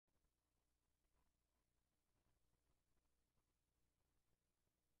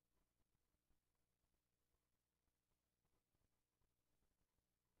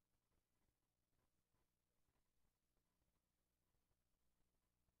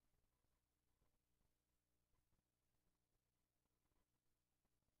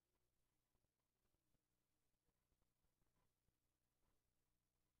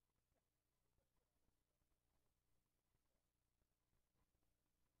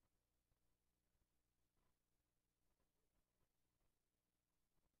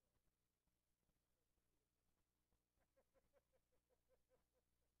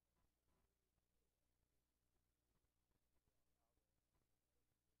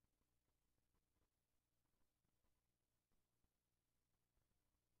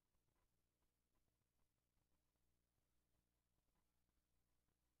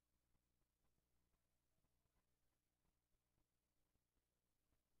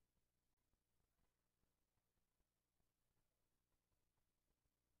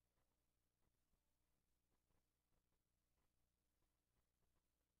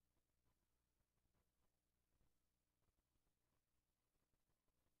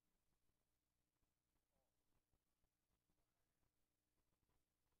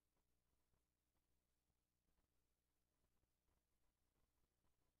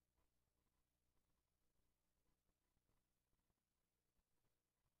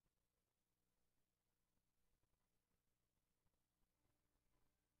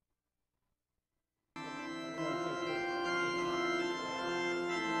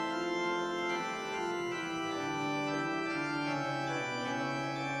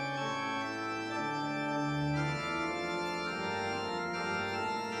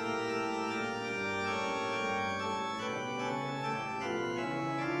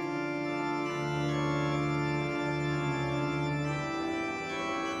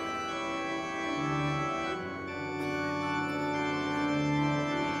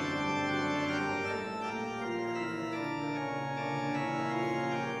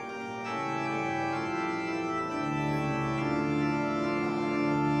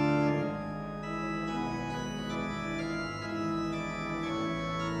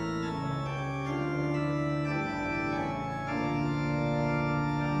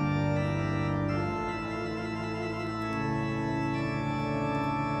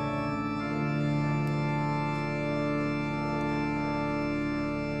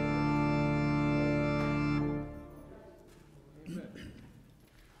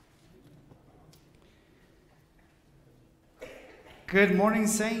Good morning,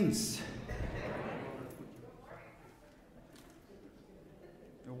 saints.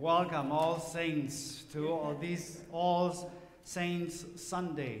 Welcome, all saints, to All Saints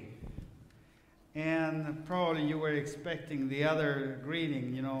Sunday. And probably you were expecting the other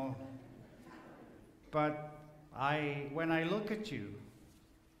greeting, But when I look at you,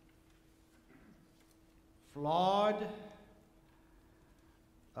 flawed,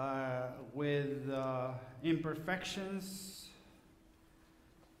 with imperfections,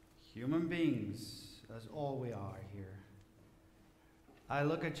 human beings, that's all we are here. I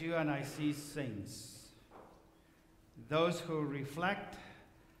look at you and I see saints, those who reflect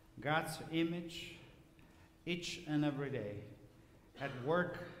God's image each and every day, at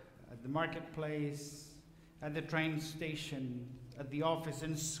work, at the marketplace, at the train station, at the office,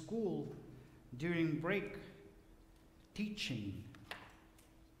 in school, during break, teaching,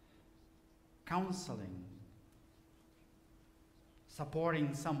 counseling,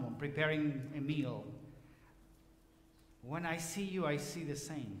 supporting someone, preparing a meal. When I see you, I see the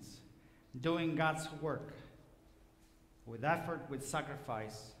saints doing God's work with effort, with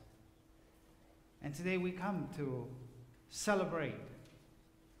sacrifice. And today we come to celebrate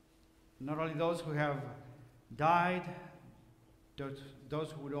not only those who have died,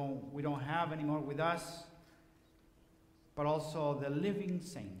 those who we don't have anymore with us, but also the living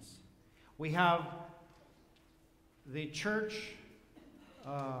saints. We have the church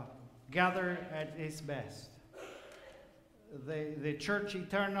gathered at its best. The church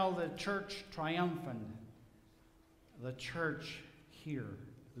eternal, the church triumphant, the church here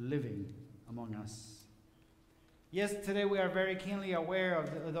living among us. Yes, today we are very keenly aware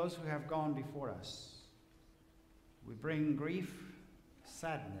of those who have gone before us. We bring grief,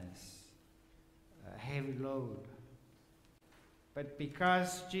 sadness, a heavy load. But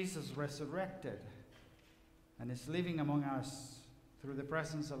because Jesus resurrected and is living among us through the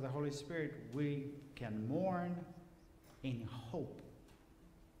presence of the Holy Spirit, we can mourn in hope,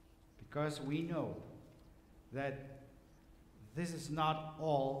 because we know that this is not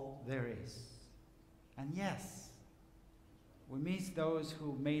all there is. And yes, we miss those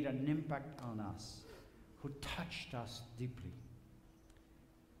who made an impact on us, who touched us deeply.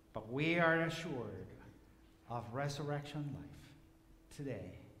 But we are assured of resurrection life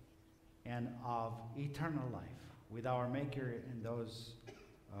today and of eternal life with our Maker and those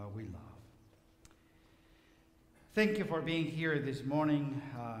we love. Thank you for being here this morning.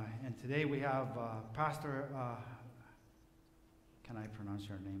 And today we have Pastor, can I pronounce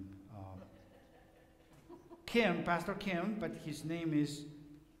your name? Pastor Kim, but his name is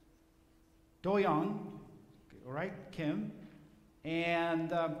Do-young, right, Kim?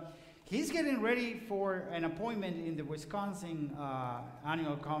 And he's getting ready for an appointment in the Wisconsin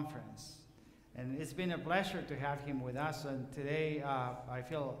annual conference. And it's been a pleasure to have him with us. And today I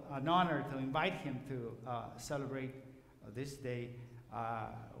feel an honor to invite him to celebrate this day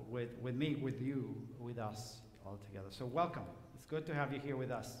with me, with you, with us all together. So welcome. It's good to have you here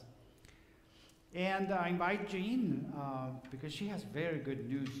with us. And I invite Jean because she has very good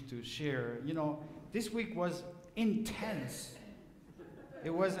news to share. This week was intense.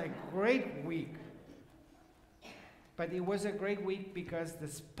 It was a great week. But it was a great week because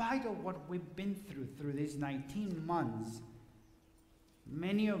despite of what we've been through these 19 months,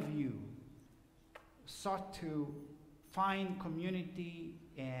 many of you sought to find community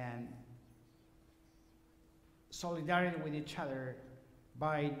and solidarity with each other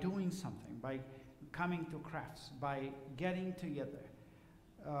by doing something, by coming to crafts, by getting together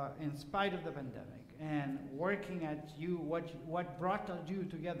in spite of the pandemic and working at what brought you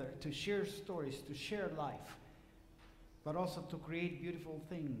together to share stories, to share life, but also to create beautiful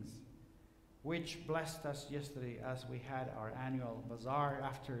things, which blessed us yesterday as we had our annual bazaar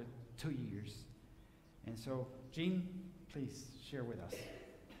after 2 years. And so, Jean, please share with us.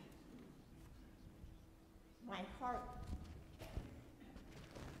 My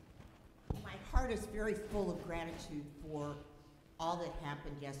heart is very full of gratitude for all that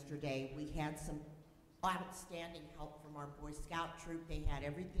happened yesterday. We had some outstanding help from our Boy Scout troop. They had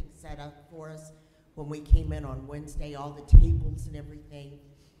everything set up for us when we came in on Wednesday, all the tables and everything.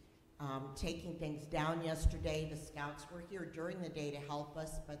 Taking things down yesterday, the Scouts were here during the day to help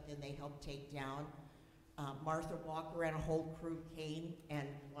us, but then they helped take down. Martha Walker and a whole crew came, and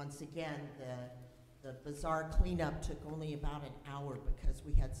once again, the bazaar cleanup took only about an hour because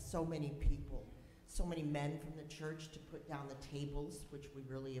we had so many people, so many men from the church to put down the tables, which we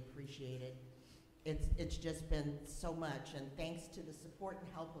really appreciated. It's just been so much, and thanks to the support and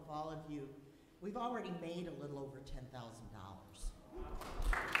help of all of you, we've already made a little over $10,000.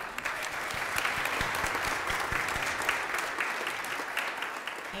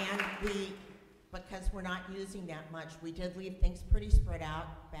 And because we're not using that much, we did leave things pretty spread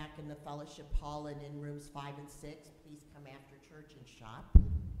out back in the fellowship hall and in rooms 5 and 6. Please come after church and shop,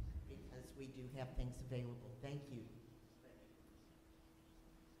 because we do have things available. Thank you.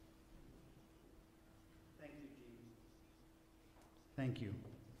 Thank you, Jean. Thank you.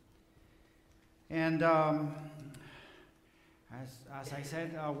 And as I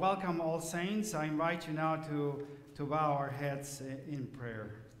said, welcome all saints. I invite you now to bow our heads in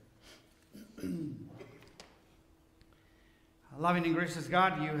prayer. Loving and gracious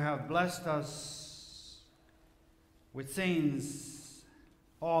God, you have blessed us with saints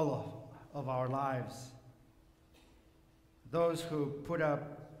all of our lives. Those who put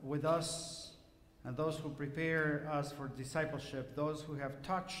up with us and those who prepare us for discipleship, those who have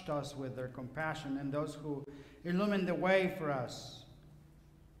touched us with their compassion, and those who illumine the way for us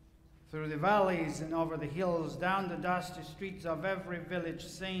through the valleys and over the hills, down the dusty streets of every village.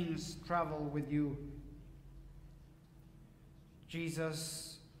 Saints travel with you.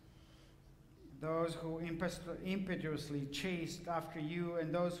 Jesus, those who impetuously chased after you,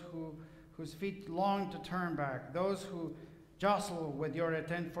 and those whose feet long to turn back, those who jostle with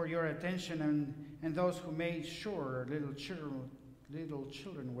for your attention, and those who made sure little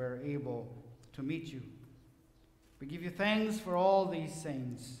children were able to meet you. We give you thanks for all these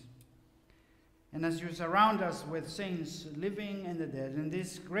saints. And as you surround us with saints living and the dead in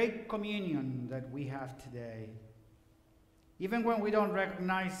this great communion that we have today, even when we don't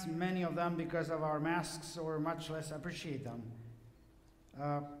recognize many of them because of our masks or much less appreciate them,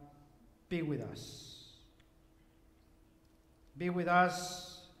 be with us. Be with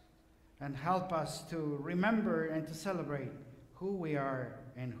us and help us to remember and to celebrate who we are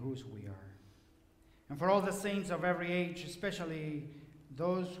and whose we are. And for all the saints of every age, especially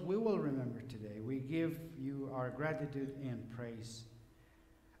those we will remember today, we give you our gratitude and praise.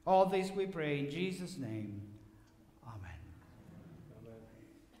 All this we pray in Jesus' name. Amen.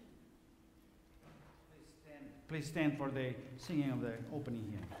 Please stand for the singing of the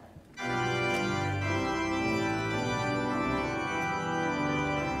opening hymn.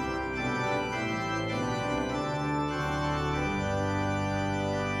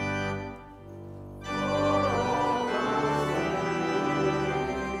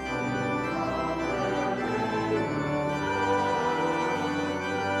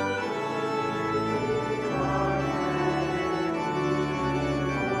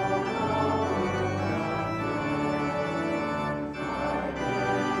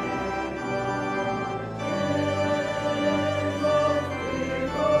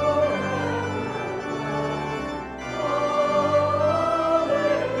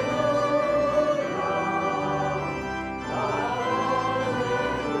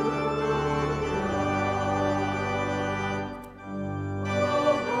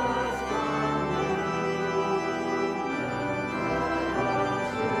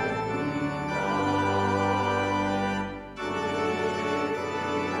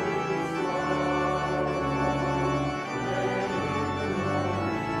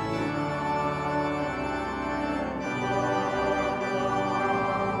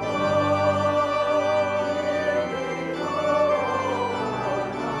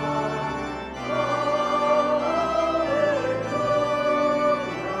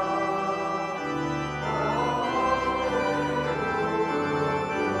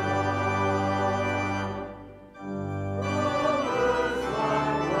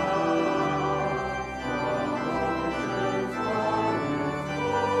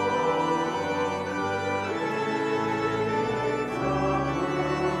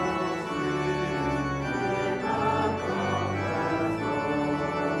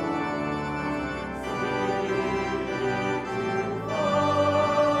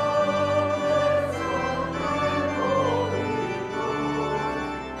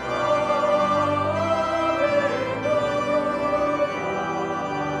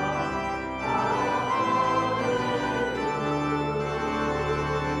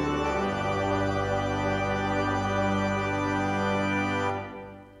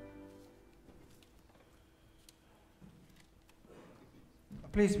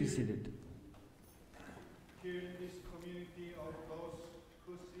 Please be seated. Here in this community of those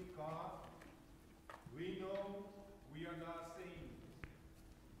who seek God, we know we are not saints.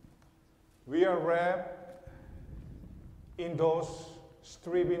 We are wrapped in those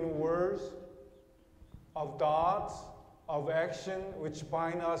stripping words of thoughts, of action, which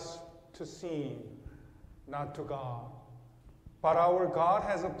bind us to sin, not to God. But our God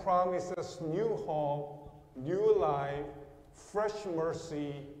has promised us new hope, new life, fresh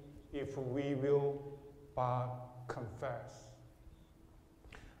mercy if we will but confess.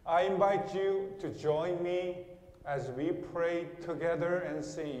 I invite you to join me as we pray together and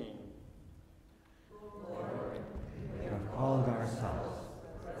sing. Lord, we have called ourselves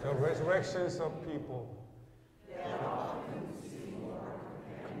The resurrections of people.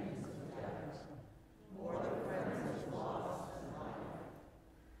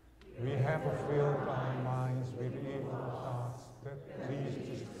 We have filled our minds with evil thoughts that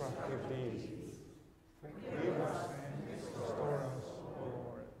please destructive deeds. Forgive us and restore us, O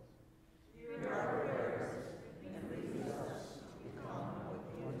Lord. Hear our prayers and lead us to become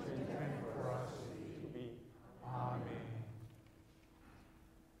what you intend for us to be. Amen.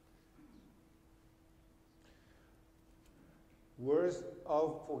 Words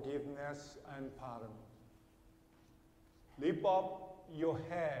of forgiveness and pardon. Lift up your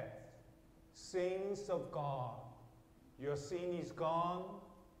head, saints of God. Your sin is gone.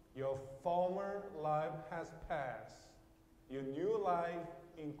 Your former life has passed. Your new life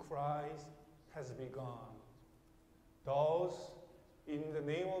in Christ has begun. Thus, in the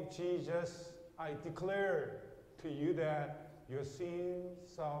name of Jesus, I declare to you that your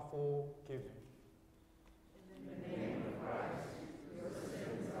sins are forgiven. In the name of Christ, your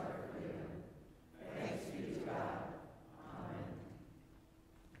sins are forgiven. Thanks be to God. Amen.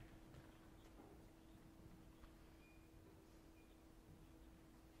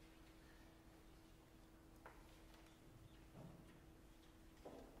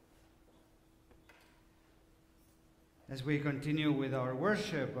 As we continue with our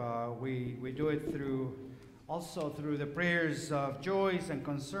worship, we do it also through the prayers of joys and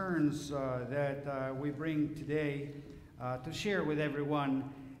concerns that we bring today to share with everyone.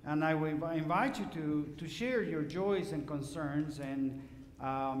 And I will invite you to share your joys and concerns. And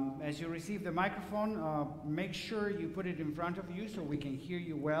as you receive the microphone, make sure you put it in front of you so we can hear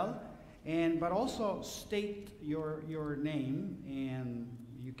you well. But also state your name, and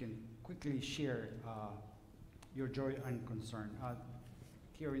you can quickly share your joy and concern.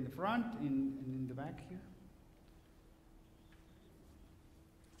 Here in the front, in the back here.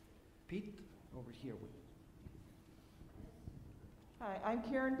 Pete, over here. Hi, I'm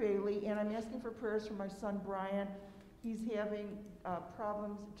Karen Bailey, and I'm asking for prayers for my son Brian. He's having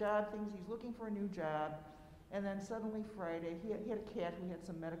problems, job things. He's looking for a new job. And then suddenly Friday, he had a cat who had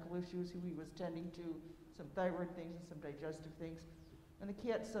some medical issues who he was tending to, some thyroid things and some digestive things. And the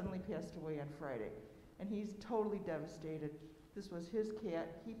cat suddenly passed away on Friday. And he's totally devastated. This was his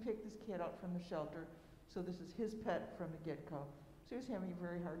cat. He picked this cat out from the shelter. So this is his pet from the get-go. So he's having a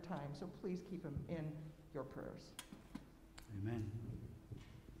very hard time. So please keep him in your prayers. Amen.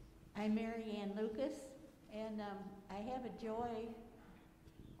 I'm Mary Ann Lucas, and I have a joy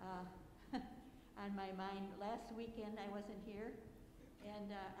on my mind. Last weekend I wasn't here,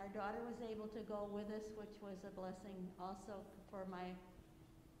 and our daughter was able to go with us, which was a blessing also for my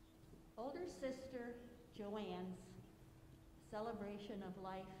older sister Joanne's celebration of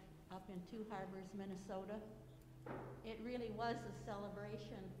life up in Two Harbors, Minnesota. It really was a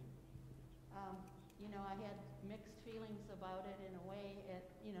celebration. I had mixed feelings about it in a way,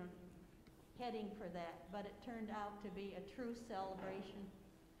 heading for that, but it turned out to be a true celebration.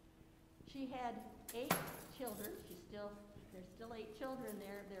 She had 8 children. There's still 8 children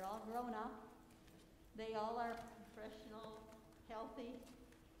there. They're all grown up. They all are professional, healthy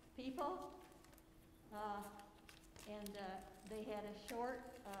people. And they had a short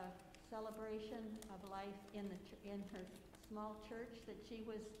celebration of life in her small church that she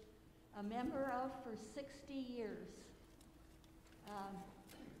was a member of for 60 years.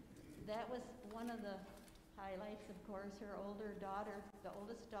 That was one of the highlights, of course. Her older daughter, the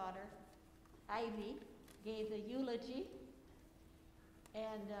oldest daughter, Ivy, gave the eulogy,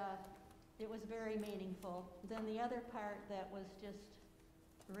 and it was very meaningful. Then the other part that was just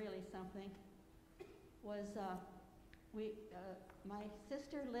really something was my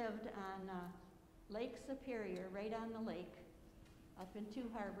sister lived on Lake Superior, right on the lake, up in Two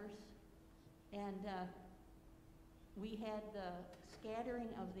Harbors, and we had the scattering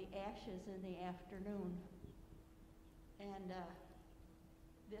of the ashes in the afternoon, and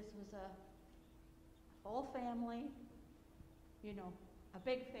this was a whole family, a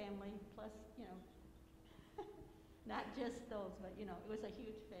big family, plus, not just those, but, it was a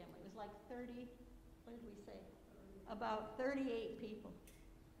huge family. It was like 30, what did we say? About 38 people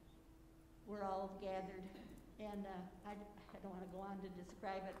were all gathered. And I don't want to go on to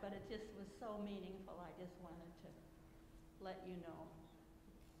describe it, but it just was so meaningful. I just wanted to let you know.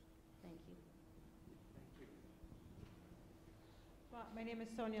 Thank you. Thank you. Well, my name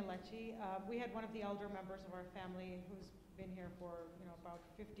is Sonia Lecce. We had one of the elder members of our family who's been here for about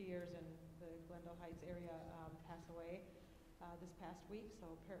 50 years in the Glendale Heights area pass away. this past week, so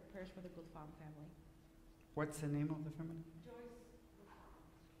prayers for the Gulfam family. What's the name of the family?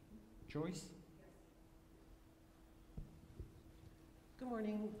 Joyce? Good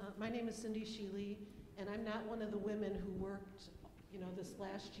morning. My name is Cindy Sheely, and I'm not one of the women who worked, this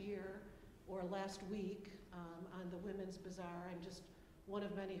last year or last week on the Women's Bazaar. I'm just one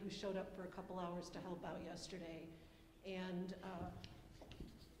of many who showed up for a couple hours to help out yesterday. And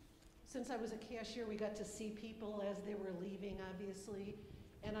since I was a cashier, we got to see people as they were leaving, obviously,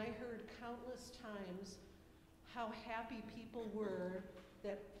 and I heard countless times how happy people were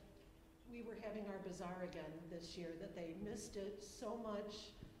that we were having our bazaar again this year, that they missed it so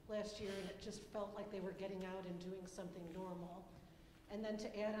much last year, and it just felt like they were getting out and doing something normal. And then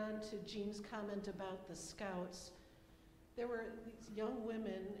to add on to Jean's comment about the Scouts, there were these young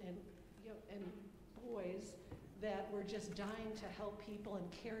women and boys that were just dying to help people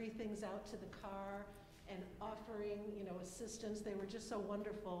and carry things out to the car and offering, assistance. They were just so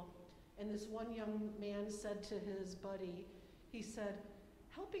wonderful. And this one young man said to his buddy, he said,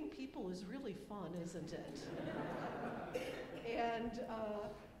 "Helping people is really fun, isn't it?" And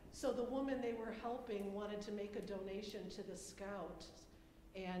so the woman they were helping wanted to make a donation to the Scout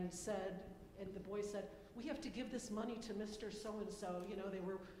and the boy said, "We have to give this money to Mr. So-and-so." They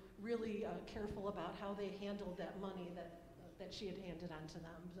were really careful about how they handled that money that she had handed on to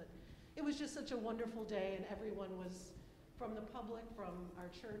them. But it was just such a wonderful day, and everyone was, from the public, from our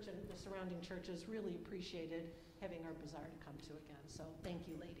church and the surrounding churches, really appreciated having our bazaar to come to again. So thank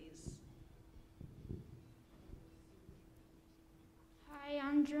you, ladies. Hi,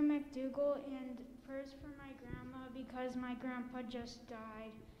 I'm Drew McDougall, and prayers for my grandma because my grandpa just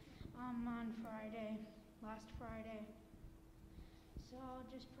died on last Friday. So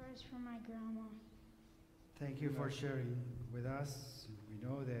just prayers for my grandma. Thank you for sharing with us. We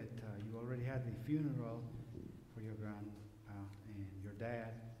know that you already had the funeral for your grandpa and your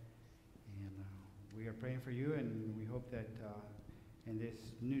dad, and we are praying for you, and we hope that in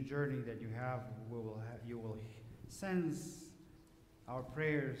this new journey that you have, you will sense our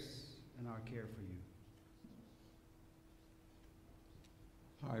prayers and our care for you.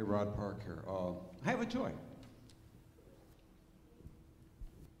 Hi, Rod Park here. I have a joy.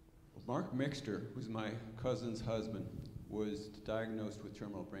 Mark Mixter, who's my cousin's husband, was diagnosed with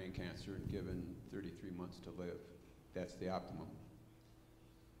terminal brain cancer and given 33 months to live. That's the optimum.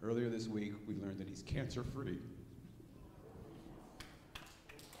 Earlier this week, we learned that he's cancer-free.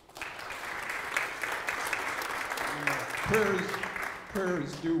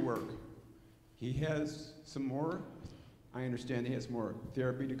 Prayers do work. He has some more. I understand he has more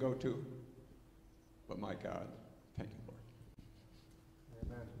therapy to go to. But my God, thank you, Lord.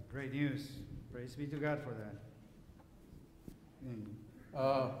 Amen. Great news. Praise be to God for that.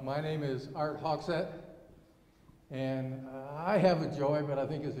 My name is Art Hogsett, and I have a joy, but I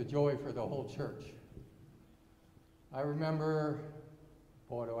think it's a joy for the whole church. I remember,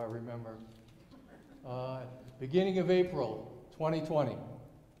 boy do I remember, beginning of April 2020,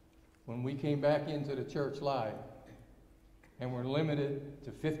 when we came back into the church live, and we're limited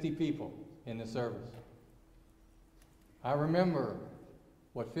to 50 people in the service. I remember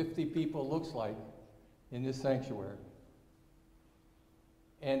what 50 people looks like in this sanctuary.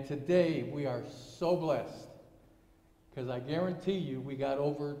 And today we are so blessed, because I guarantee you we got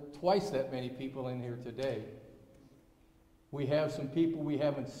over twice that many people in here today. We have some people we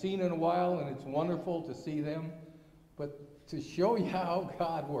haven't seen in a while, and it's wonderful to see them. But to show you how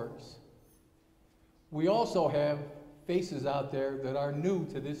God works, we also have faces out there that are new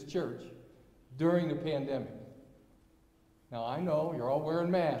to this church during the pandemic. Now, I know you're all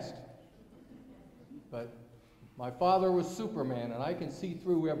wearing masks, but my father was Superman, and I can see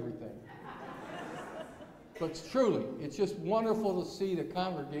through everything. But truly, it's just wonderful to see the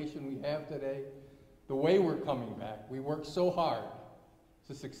congregation we have today, the way we're coming back. We work so hard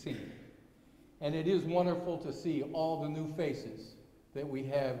to succeed. And it is wonderful to see all the new faces that we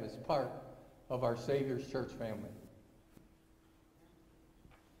have as part of our Savior's church family.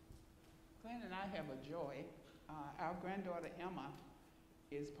 Glenn and I have a joy. Our granddaughter Emma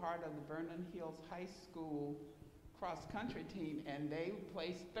is part of the Vernon Hills High School cross-country team, and they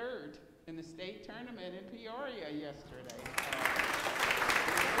placed third in the state tournament in Peoria yesterday.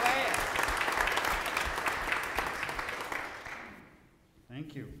 We're glad.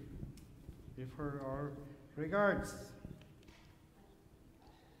 Thank you. Give her our regards.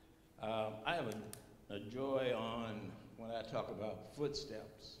 I have a joy on when I talk about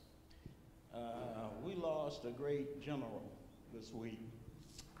footsteps. We lost a great general this week.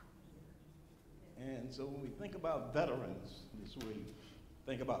 And so when we think about veterans this week,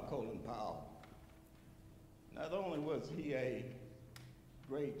 think about Colin Powell. Not only was he a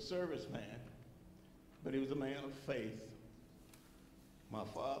great serviceman, but he was a man of faith. My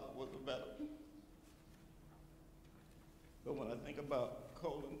father was a veteran. But when I think about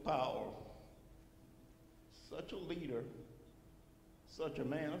Colin Powell, such a leader, such a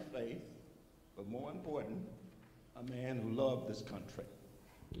man of faith, but more important, a man who loved this country.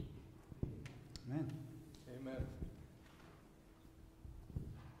 Amen. Amen.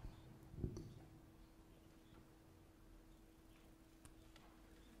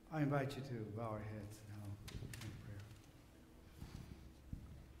 I invite you to bow our heads now in prayer.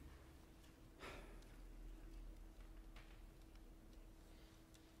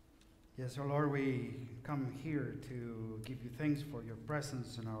 Yes, our Lord, we come here to give you thanks for your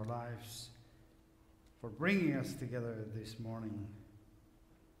presence in our lives, for bringing us together this morning,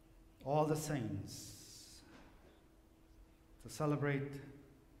 all the saints, to celebrate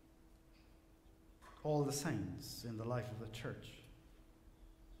all the saints in the life of the church.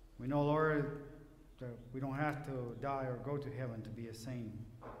 We know, Lord, that we don't have to die or go to heaven to be a saint,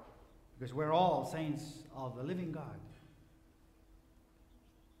 because we're all saints of the living God.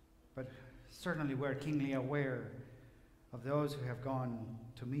 But certainly we're keenly aware of those who have gone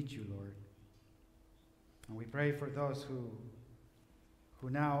to meet you, Lord. And we pray for those who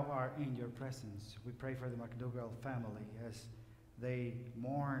now are in your presence. We pray for the McDougall family as they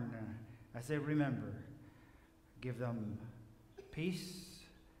mourn, as they remember. Give them peace,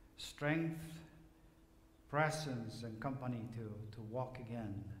 strength, presence, and company to walk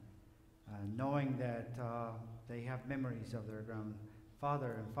again, knowing that they have memories of their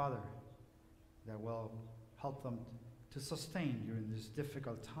grandfather and father that will help them to sustain during this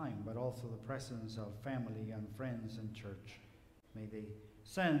difficult time, but also the presence of family and friends and church. May they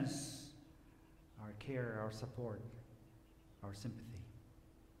sense our care, our support, our sympathy.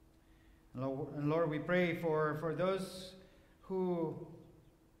 And Lord, we pray for those who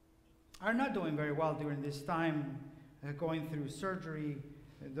are not doing very well during this time, going through surgery,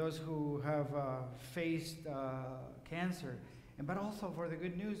 those who have faced cancer, but also for the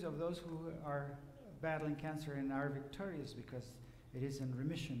good news of those who are battling cancer and are victorious because it is in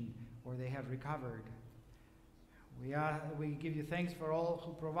remission or they have recovered. We give you thanks for all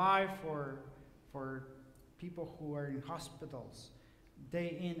who provide for people who are in hospitals,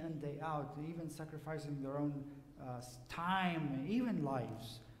 day in and day out, even sacrificing their own time, even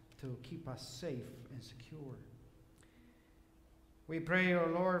lives, to keep us safe and secure. We pray, O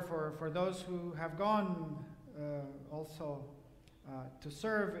Lord, for those who have gone also to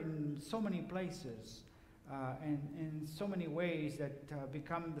serve in so many places and in so many ways that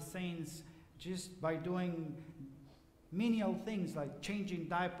become the saints just by doing menial things like changing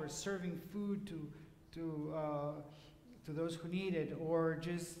diapers, serving food to those who need it, or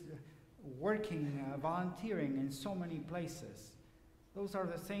just working, volunteering in so many places. Those are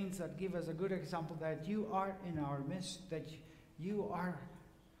the saints that give us a good example that you are in our midst, that you are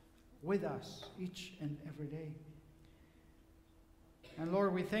with us each and every day. And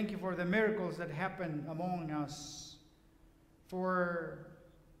Lord, we thank you for the miracles that happen among us, for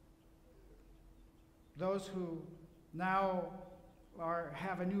those who now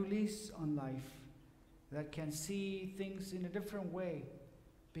have a new lease on life, that can see things in a different way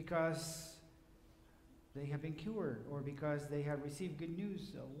because they have been cured, or because they have received good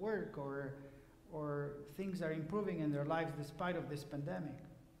news of work, or things are improving in their lives despite of this pandemic.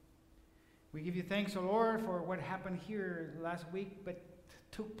 We give you thanks, O Lord, for what happened here last week, but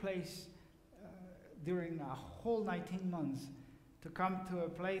took place during a whole 19 months, to come to a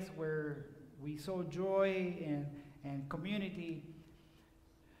place where we saw joy and community,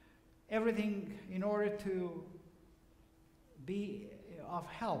 everything in order to be of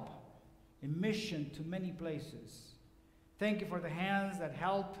help in mission to many places. Thank you for the hands that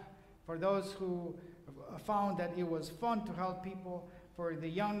helped, for those who found that it was fun to help people, for the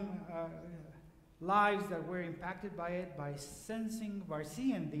young lives that were impacted by it, by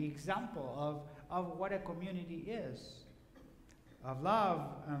seeing the example of what a community is, of love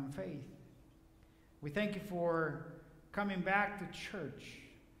and faith. We thank you for coming back to church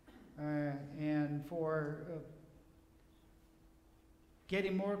and for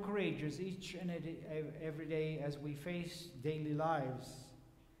getting more courageous each and every day as we face daily lives.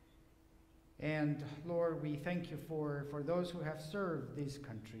 And Lord, we thank you for those who have served this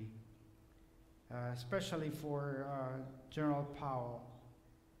country, especially for General Powell.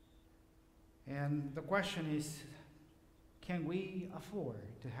 And the question is, can we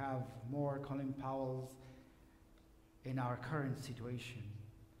afford to have more Colin Powells in our current situation?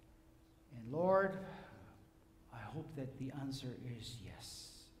 And Lord, I hope that the answer is yes.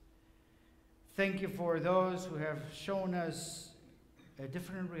 Thank you for those who have shown us a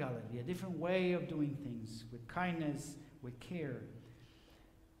different reality, a different way of doing things, with kindness, with care.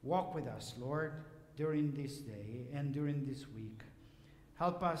 Walk with us, Lord, during this day and during this week.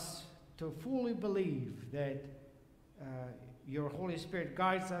 Help us to fully believe that your Holy Spirit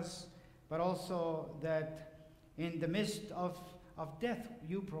guides us, but also that in the midst of death,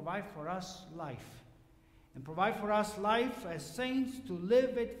 you provide for us life. And provide for us life as saints to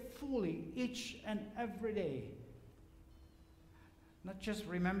live it fully each and every day. Not just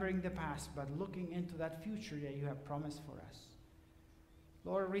remembering the past, but looking into that future that you have promised for us.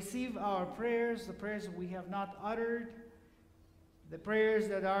 Lord, receive our prayers, the prayers we have not uttered, the prayers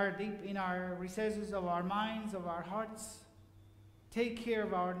that are deep in our recesses of our minds, of our hearts. Take care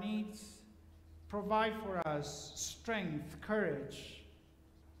of our needs. Provide for us strength, courage,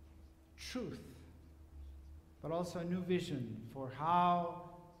 truth, but also a new vision for how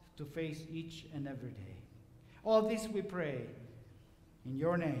to face each and every day. All this we pray in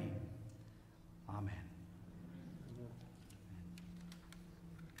your name. Amen.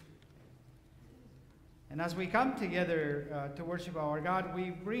 And as we come together to worship our God, we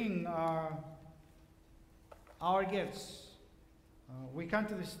bring our gifts. We come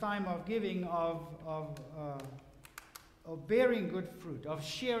to this time of giving, of bearing good fruit, of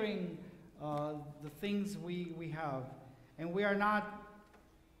sharing the things we have. And we are not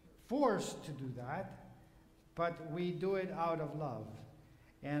forced to do that, but we do it out of love.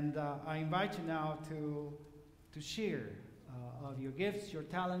 And I invite you now to share of your gifts, your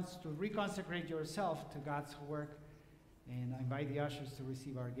talents, to reconsecrate yourself to God's work. And I invite the ushers to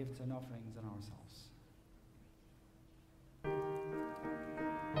receive our gifts and offerings and ourselves.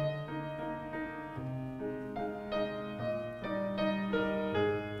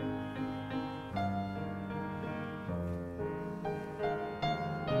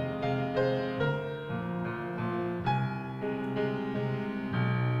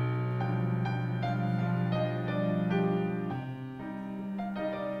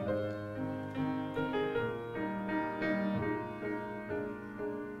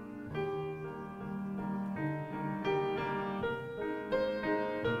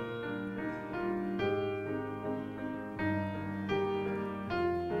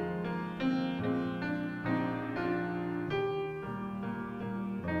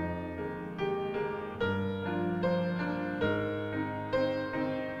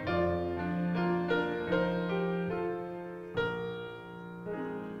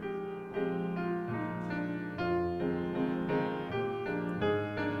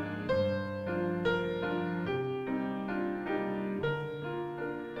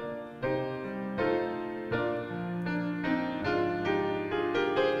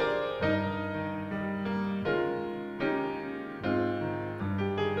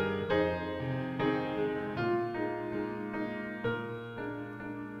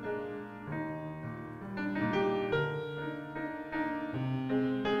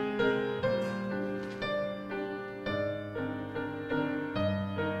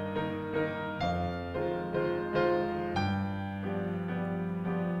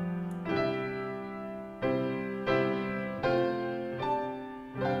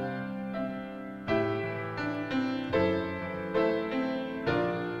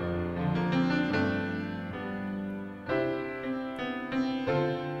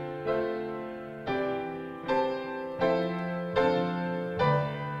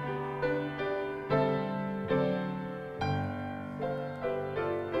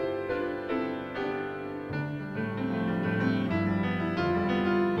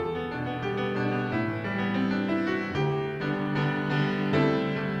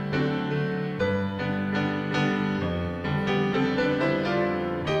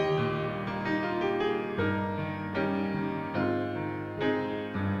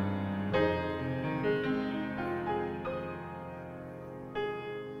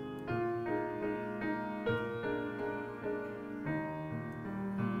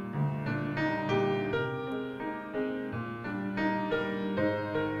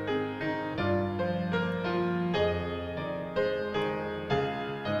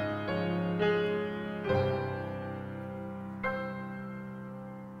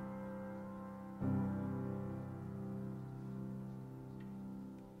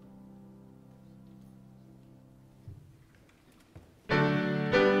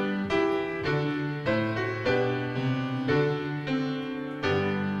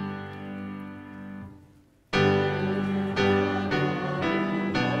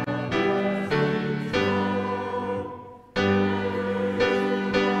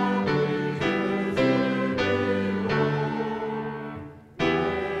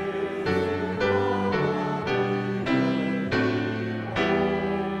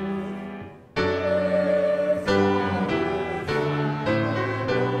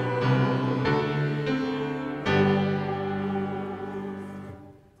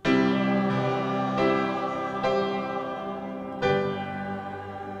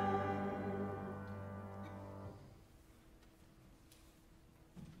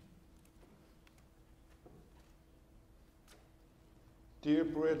 Dear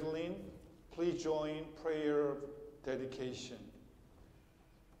brethren, please join prayer of dedication.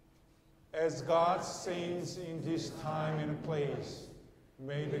 As God's saints in this time and place,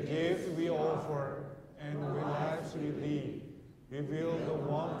 may the gift we offer and the lives we lead reveal the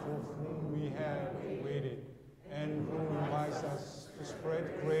one for whom we have waited and who invites us to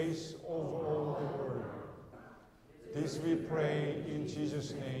spread grace over all the world. This we pray in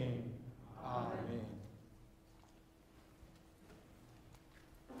Jesus' name. Amen.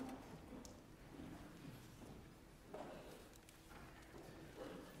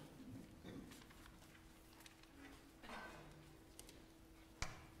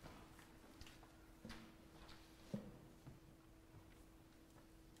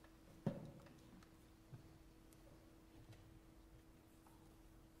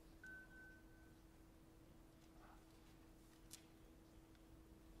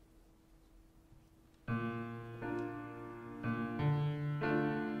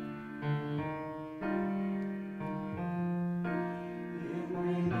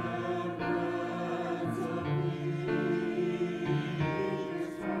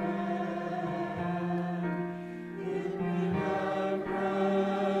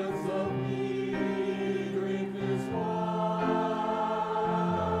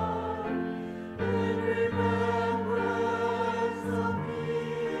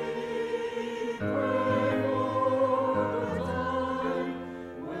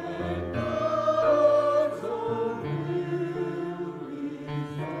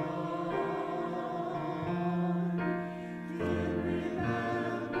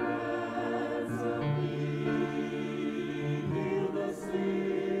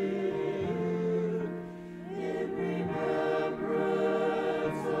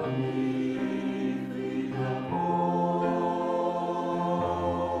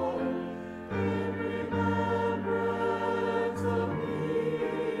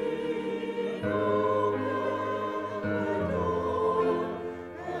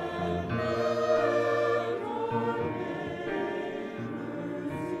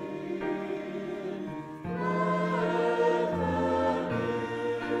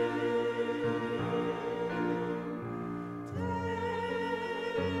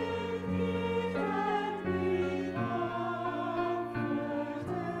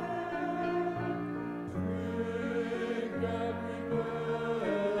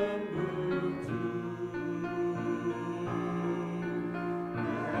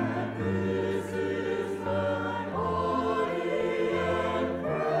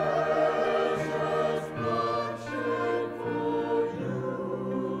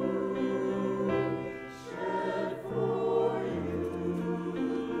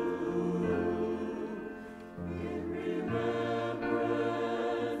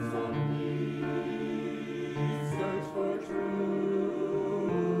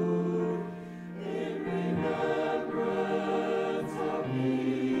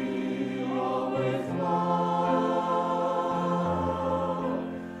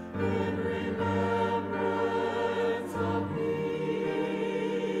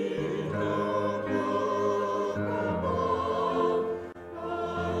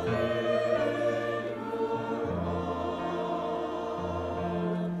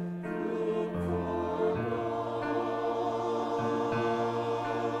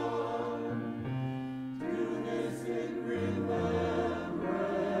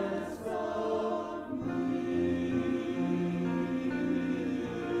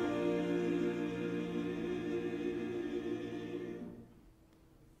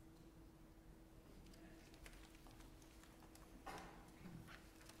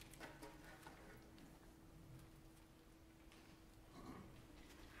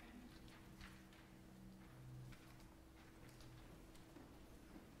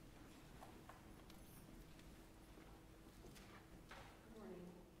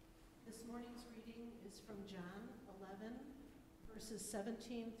 From John 11, verses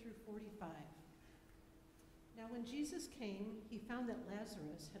 17 through 45. Now when Jesus came, he found that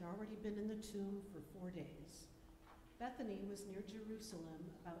Lazarus had already been in the tomb for 4 days. Bethany was near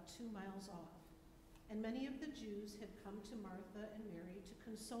Jerusalem, about 2 miles off, and many of the Jews had come to Martha and Mary to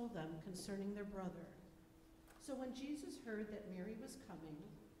console them concerning their brother. So when Jesus heard that Mary was coming,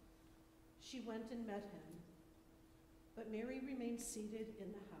 she went and met him, but Mary remained seated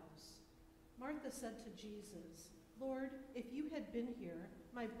in the house. Martha said to Jesus, "Lord, if you had been here,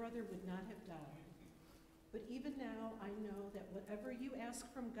 my brother would not have died. But even now I know that whatever you ask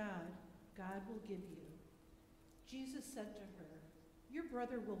from God, God will give you." Jesus said to her, "Your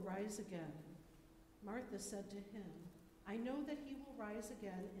brother will rise again." Martha said to him, "I know that he will rise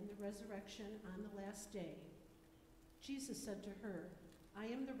again in the resurrection on the last day." Jesus said to her, I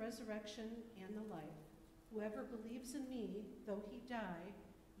am the resurrection and the life. Whoever believes in me, though he die,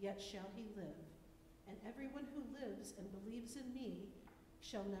 yet shall he live. And everyone who lives and believes in me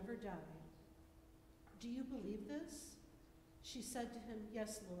shall never die. Do you believe this? She said to him,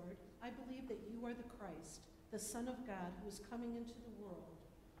 Yes, Lord, I believe that you are the Christ, the Son of God, who is coming into the world.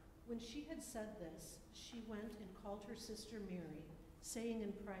 When she had said this, she went and called her sister Mary, saying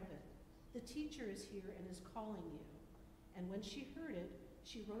in private, The teacher is here and is calling you. And when she heard it,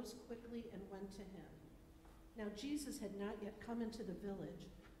 she rose quickly and went to him. Now Jesus had not yet come into the village,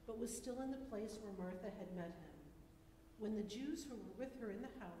 but was still in the place where Martha had met him. When the Jews who were with her in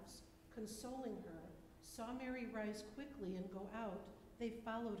the house, consoling her, saw Mary rise quickly and go out, they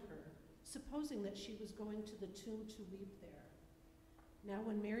followed her, supposing that she was going to the tomb to weep there. Now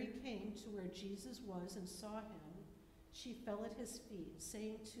when Mary came to where Jesus was and saw him, she fell at his feet,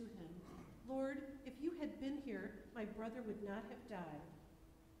 saying to him, Lord, if you had been here, my brother would not have died.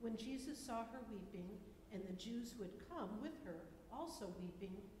 When Jesus saw her weeping, and the Jews who had come with her also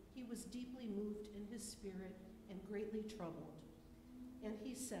weeping, he was deeply moved in his spirit and greatly troubled. And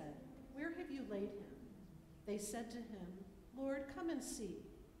he said, Where have you laid him? They said to him, Lord, come and see.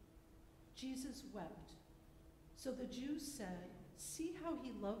 Jesus wept. So the Jews said, See how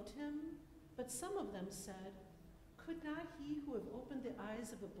he loved him? But some of them said, Could not he who have opened the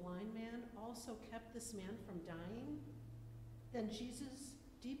eyes of a blind man also kept this man from dying? Then Jesus,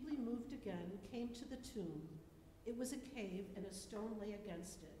 deeply moved again, came to the tomb. It was a cave, and a stone lay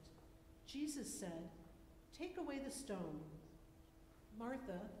against it. Jesus said, Take away the stone.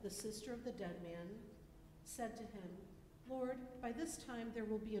 Martha, the sister of the dead man, said to him, Lord, by this time there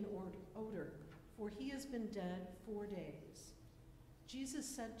will be an odor, for he has been dead 4 days. Jesus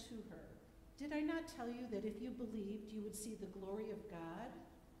said to her, Did I not tell you that if you believed, you would see the glory of God?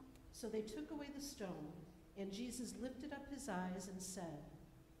 So they took away the stone, and Jesus lifted up his eyes and said,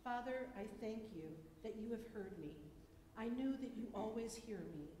 Father, I thank you that you have heard me. I knew that you always hear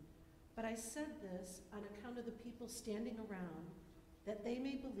me, but I said this on account of the people standing around, that they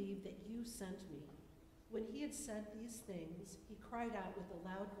may believe that you sent me. When he had said these things, he cried out with a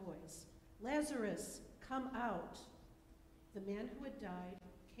loud voice, Lazarus, come out! The man who had died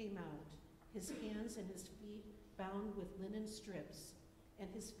came out, his hands and his feet bound with linen strips,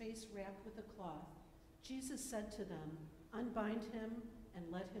 and his face wrapped with a cloth. Jesus said to them, Unbind him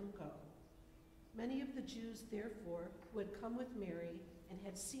and let him go. Many of the Jews, therefore, who had come with Mary and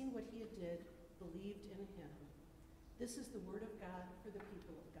had seen what he did, believed in him. This is the word of God for the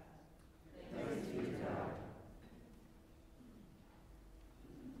people of God. Thanks be to God.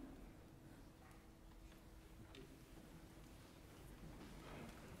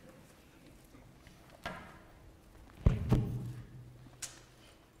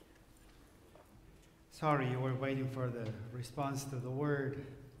 Sorry, you were waiting for the response to the word.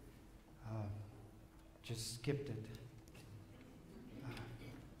 Just skipped it.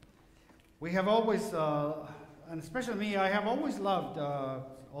 We have always, and especially me, I have always loved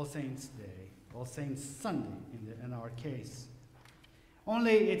All Saints Day, All Saints Sunday in our case.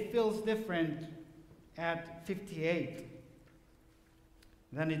 Only it feels different at 58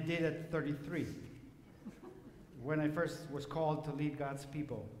 than it did at 33, when I first was called to lead God's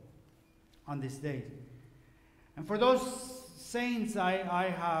people on this day. And for those saints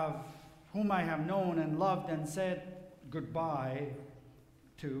whom I have known and loved and said goodbye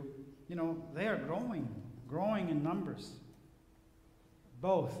to, they are growing in numbers.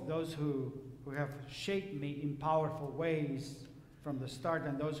 Both those who have shaped me in powerful ways from the start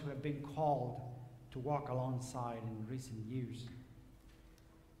and those who have been called to walk alongside in recent years.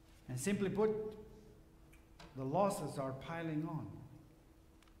 And simply put, the losses are piling on.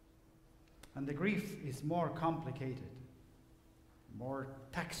 And the grief is more complicated, more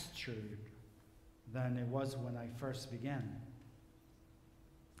textured than it was when I first began.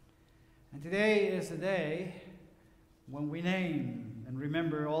 And today is a day when we name and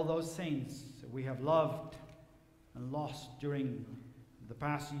remember all those saints that we have loved and lost during the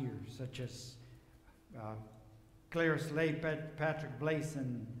past years, such as Claire Slade, Patrick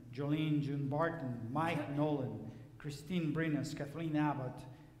Blason, Jolene June Barton, Mike Nolan, Christine Brinas, Kathleen Abbott,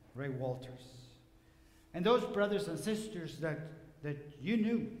 Ray Walters. And those brothers and sisters that you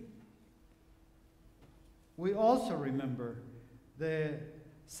knew. We also remember the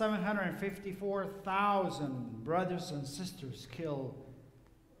 754,000 brothers and sisters killed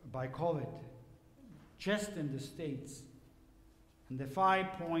by COVID just in the States, and the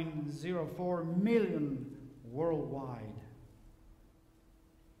 5.04 million worldwide.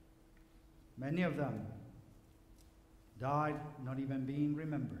 Many of them died not even being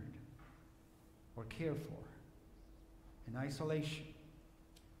remembered or cared for, in isolation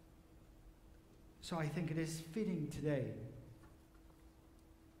So I think it is fitting today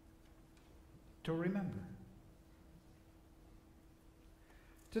to remember.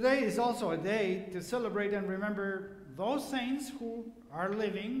 Today is also a day to celebrate and remember those saints who are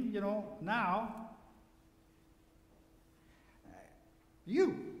living, now.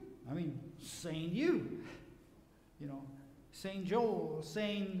 Saint you. Saint Joel,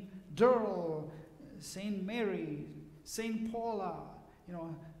 Saint Beryl, Saint Mary, Saint Paula,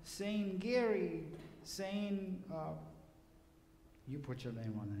 Saint Gary, Saint, you put your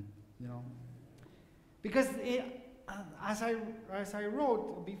name on it, Because as I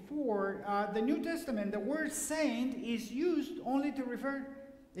wrote before, the New Testament, the word saint is used only to refer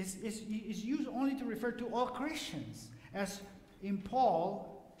to all Christians. As in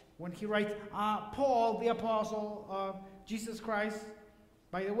Paul, when he writes, Paul, the apostle of Jesus Christ,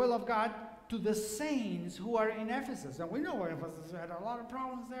 by the will of God, to the saints who are in Ephesus. And we know Ephesus had a lot of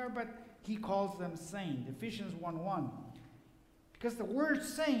problems there, but he calls them saint. Ephesians 1:1. Because the word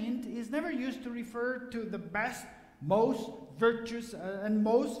saint is never used to refer to the best, most virtuous, and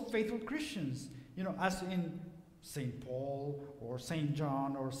most faithful Christians. As in St. Paul, or St.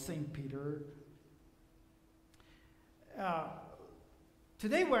 John, or St. Peter.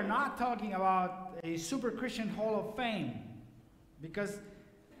 Today we're not talking about a super Christian Hall of Fame, because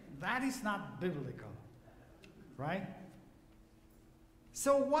that is not biblical, right?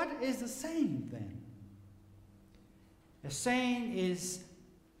 So what is a saint then? A saint is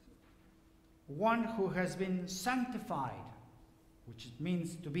one who has been sanctified, which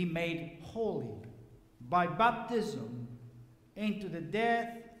means to be made holy, by baptism into the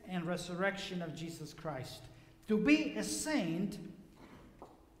death and resurrection of Jesus Christ. To be a saint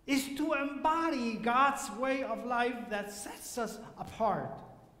is to embody God's way of life that sets us apart,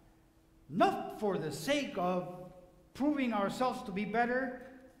 not for the sake of proving ourselves to be better,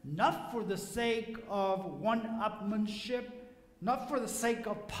 not for the sake of one-upmanship, not for the sake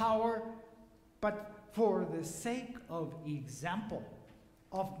of power, but for the sake of example,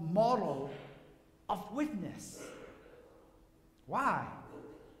 of model, of witness. Why?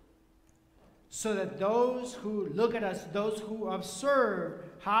 So that those who look at us, those who observe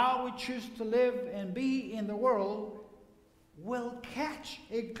how we choose to live and be in the world, will catch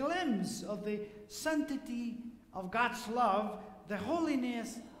a glimpse of the sanctity of God's love, the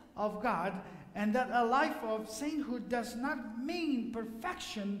holiness of God, and that a life of sainthood does not mean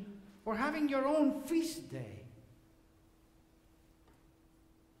perfection or having your own feast day.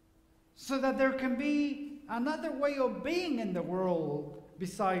 So that there can be another way of being in the world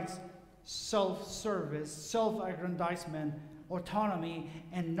besides self-service, self-aggrandizement, autonomy,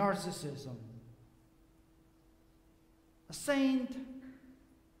 and narcissism. A saint,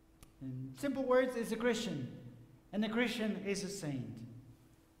 in simple words, is a Christian, and a Christian is a saint,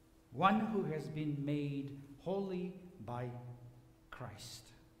 one who has been made holy by Christ.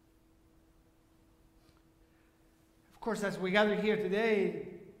 Of course, as we gather here today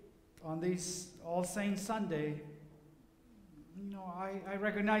on this All Saints Sunday, I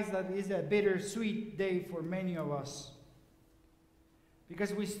recognize that it is a bittersweet day for many of us,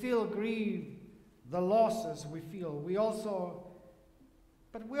 because we still grieve the losses we feel.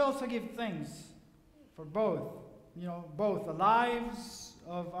 But we also give thanks for both the lives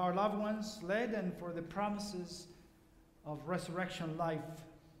of our loved ones led, and for the promises of resurrection life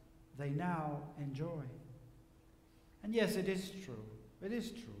they now enjoy. And yes, it is true. It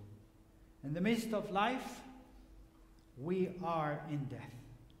is true. In the midst of life, we are in death.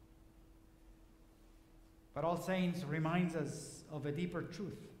 But All Saints reminds us of a deeper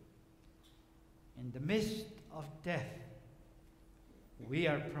truth. In the midst of death, we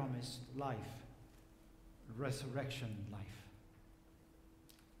are promised life, resurrection life.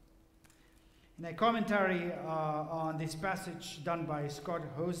 In a commentary on this passage done by Scott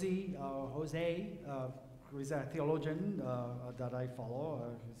Hosey, who is a theologian that I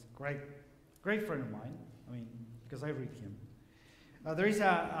follow, he's a great friend of mine, because I read him. There is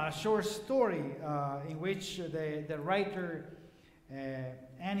a short story in which the writer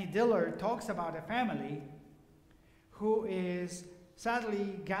Annie Diller talks about a family who is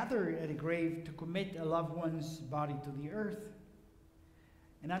sadly gathered at a grave to commit a loved one's body to the earth.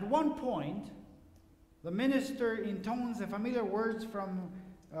 And at one point, the minister intones the familiar words from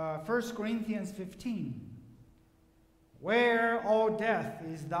 1 Corinthians 15. Where, O death,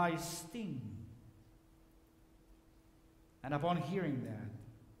 is thy sting? And upon hearing that,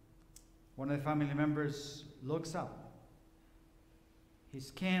 one of the family members looks up. He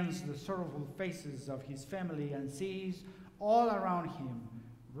scans the sorrowful faces of his family and sees all around him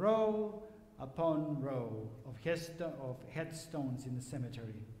row upon row of headstones in the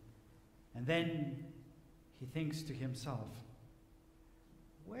cemetery. And then he thinks to himself,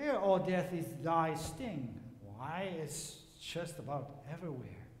 where, O death, is thy sting? Why, it's just about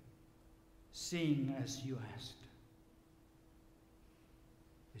everywhere, seeing as you asked.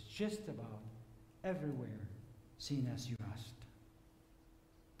 It's just about everywhere, seen as you asked.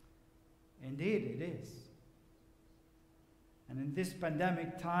 Indeed, it is. And in this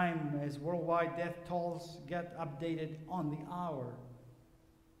pandemic time, as worldwide death tolls get updated on the hour,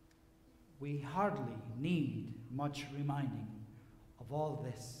 we hardly need much reminding of all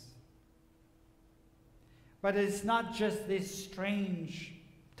this. But it's not just this strange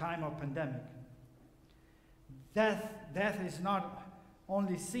time of pandemic. Death is not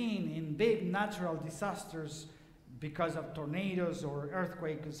only seen in big natural disasters because of tornadoes or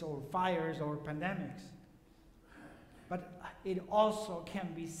earthquakes or fires or pandemics, but it also can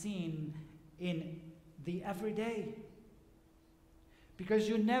be seen in the everyday. Because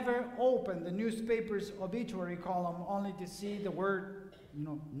you never open the newspaper's obituary column only to see the word,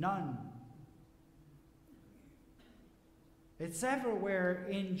 none. It's everywhere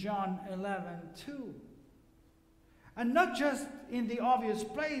in John 11:2. And not just in the obvious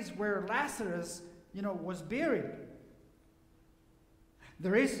place where Lazarus, was buried.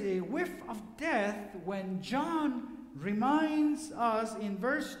 There is a whiff of death when John reminds us in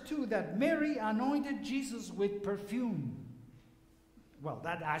verse 2 that Mary anointed Jesus with perfume. Well,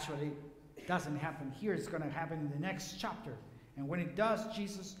 that actually doesn't happen here. It's going to happen in the next chapter. And when it does,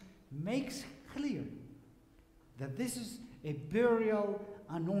 Jesus makes clear that this is a burial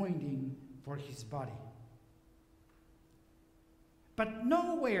anointing for his body. But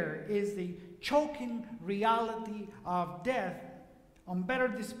nowhere is the choking reality of death on better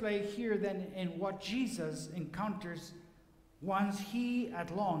display here than in what Jesus encounters once he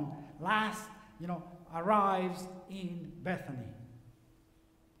at long last, arrives in Bethany.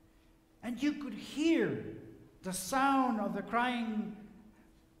 And you could hear the sound of the crying,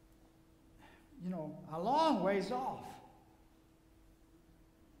 a long ways off.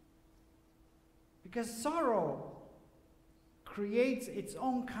 Because sorrow creates its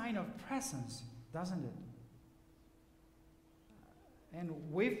own kind of presence, doesn't it? And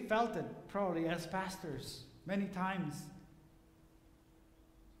we've felt it probably as pastors many times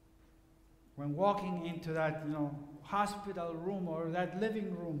when walking into that, hospital room or that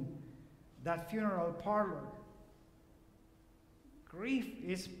living room, that funeral parlor. Grief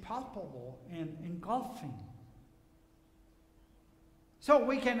is palpable and engulfing. So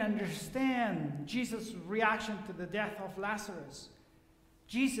we can understand Jesus' reaction to the death of Lazarus.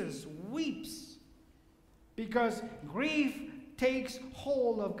 Jesus weeps because grief takes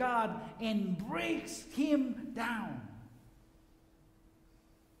hold of God and breaks him down.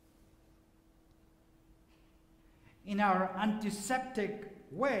 In our antiseptic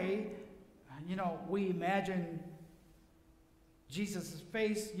way, we imagine Jesus'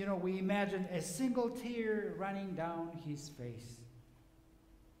 face, we imagine a single tear running down his face.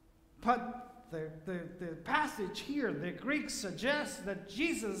 But the passage here, the Greek suggests that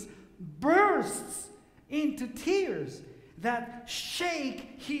Jesus bursts into tears that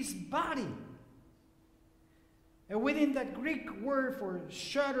shake his body. And within that Greek word for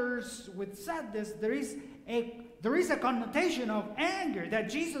shudders with sadness, there is a connotation of anger, that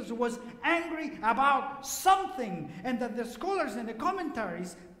Jesus was angry about something, and that the scholars and the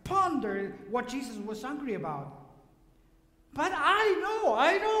commentaries pondered what Jesus was angry about. But I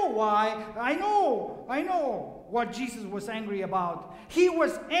know what Jesus was angry about. He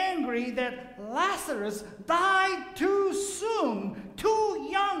was angry that Lazarus died too soon, too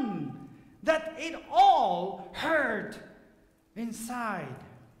young, that it all hurt inside.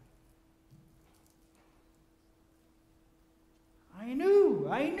 I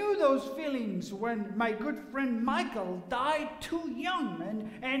knew those feelings when my good friend Michael died too young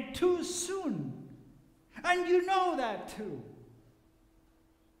and too soon. And you know that too.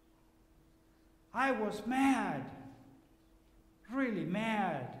 I was mad, really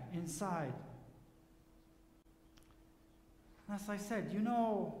mad inside. As I said,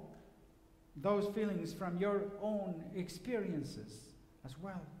 those feelings from your own experiences as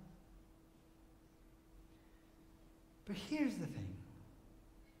well. But here's the thing.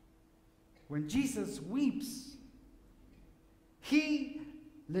 When Jesus weeps, he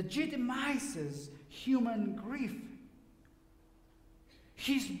legitimizes human grief.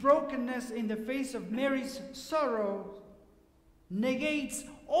 His brokenness in the face of Mary's sorrow negates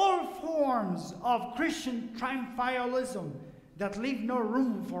all forms of Christian triumphalism that leave no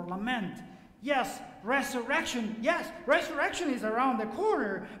room for lament. Yes, resurrection is around the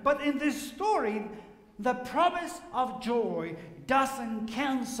corner, but in this story, the promise of joy doesn't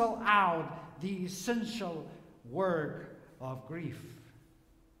cancel out the essential work of grief.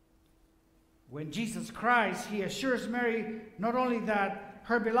 When Jesus cries, he assures Mary not only that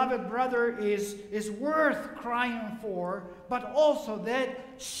her beloved brother is worth crying for, but also that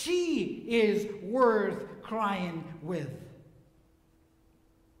she is worth crying with.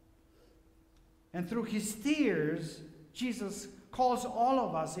 And through his tears, Jesus calls all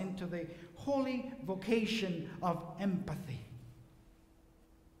of us into the holy vocation of empathy.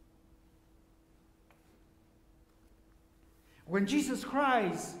 When Jesus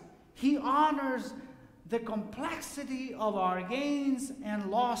cries, he honors the complexity of our gains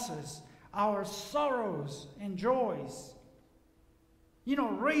and losses, our sorrows and joys. You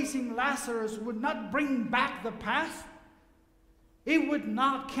know, raising Lazarus would not bring back the past. It would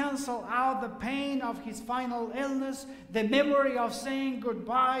not cancel out the pain of his final illness, the memory of saying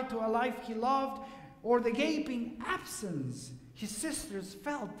goodbye to a life he loved, or the gaping absence his sisters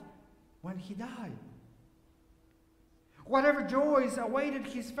felt when he died. Whatever joys awaited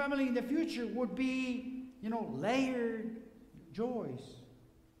his family in the future would be, layered joys.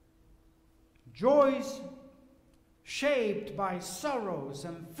 Joys shaped by sorrows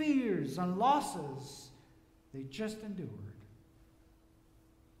and fears and losses they just endured.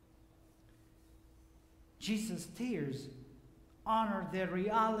 Jesus' tears honor the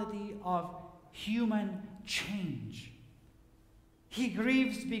reality of human change. He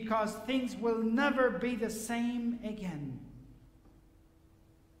grieves because things will never be the same again.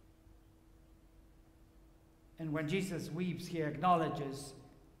 And when Jesus weeps, he acknowledges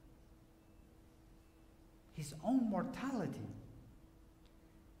his own mortality.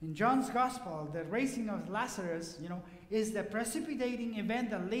 In John's Gospel, the raising of Lazarus, is the precipitating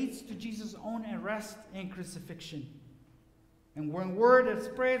event that leads to Jesus' own arrest and crucifixion. And when word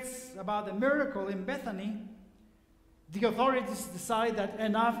spreads about the miracle in Bethany, the authorities decide that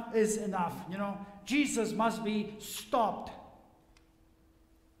enough is enough. Jesus must be stopped.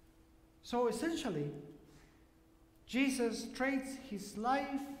 So essentially, Jesus trades his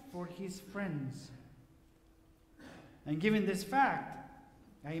life for his friends. And given this fact,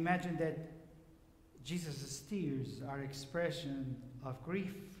 I imagine that Jesus' tears are expression of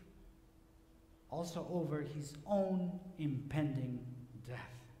grief, also over his own impending death.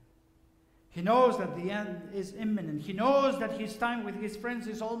 He knows that the end is imminent. He knows that his time with his friends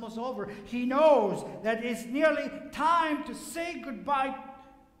is almost over. He knows that it's nearly time to say goodbye,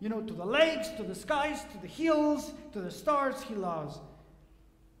 to the lakes, to the skies, to the hills, to the stars he loves.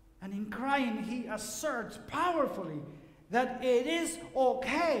 And in crying, he asserts powerfully that it is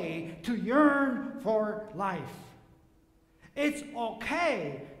okay to yearn for life. It's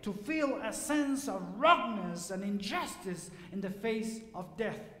okay to feel a sense of wrongness and injustice in the face of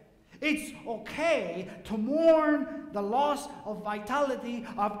death. It's okay to mourn the loss of vitality,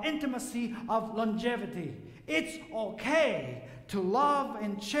 of intimacy, of longevity. It's okay to love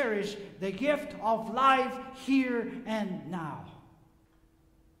and cherish the gift of life here and now.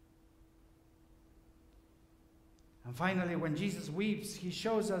 And finally, when Jesus weeps, he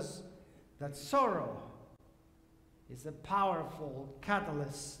shows us that sorrow is a powerful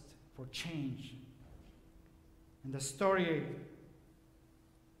catalyst for change. In the story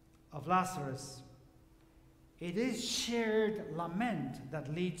of Lazarus, it is shared lament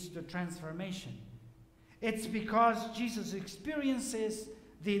that leads to transformation. It's because Jesus experiences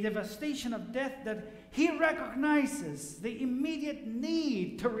the devastation of death that he recognizes the immediate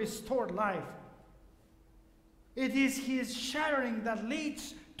need to restore life. It is his shattering that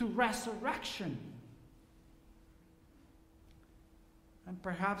leads to resurrection. And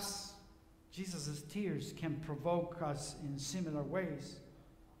perhaps Jesus' tears can provoke us in similar ways.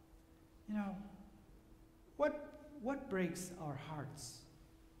 What breaks our hearts?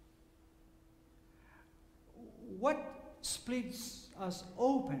 What splits us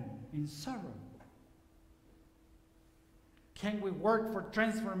open in sorrow? Can we work for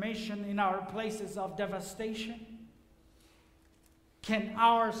transformation in our places of devastation? Can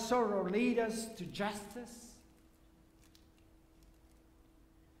our sorrow lead us to justice?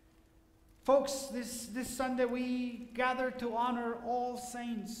 Folks, this Sunday we gather to honor all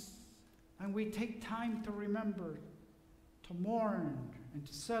saints, and we take time to remember, to mourn, and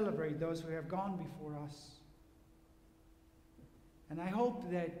to celebrate those who have gone before us. And I hope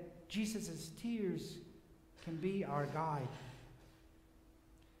that Jesus' tears can be our guide.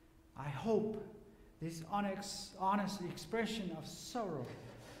 I hope this honest expression of sorrow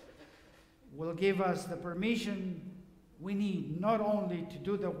will give us the permission we need not only to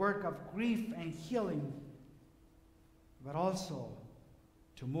do the work of grief and healing, but also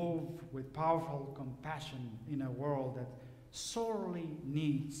to move with powerful compassion in a world that sorely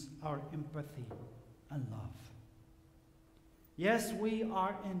needs our empathy and love. Yes, we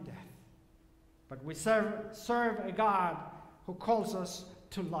are in death, but we serve a God who calls us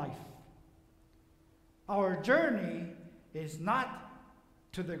to life. Our journey is not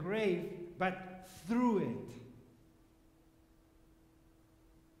to the grave, but through it.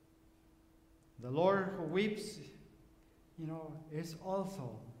 The Lord who weeps, is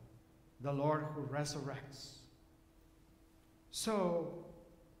also the Lord who resurrects. So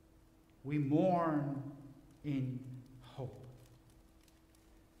we mourn in hope,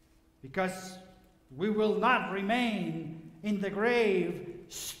 because we will not remain in the grave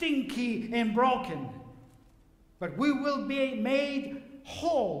stinky and broken, but we will be made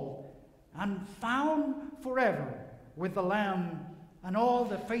whole and found forever with the Lamb and all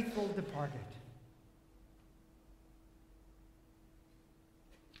the faithful departed.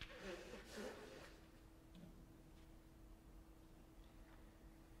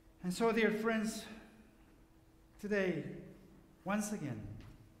 And so, dear friends, today, once again,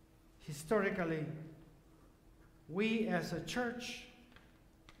 historically, we as a church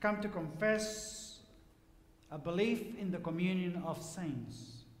come to confess a belief in the communion of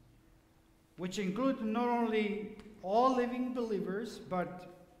saints, which include not only all living believers,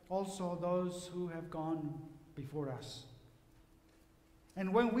 but also those who have gone before us.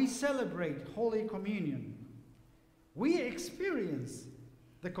 And when we celebrate Holy Communion, we experience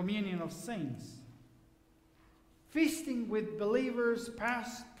the communion of saints, feasting with believers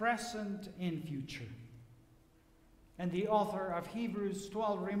past, present, and future. And the author of Hebrews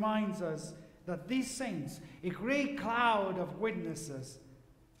 12 reminds us that these saints, a great cloud of witnesses,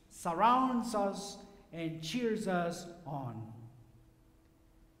 surrounds us and cheers us on.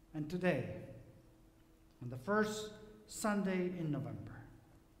 And today, on the first Sunday in November,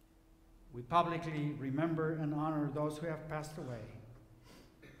 we publicly remember and honor those who have passed away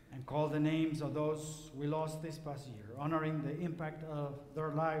and call the names of those we lost this past year, honoring the impact of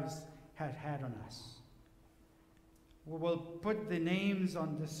their lives had on us. We will put the names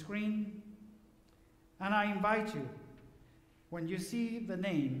on the screen, and I invite you, when you see the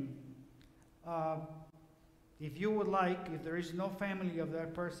name, if you would like, if there is no family of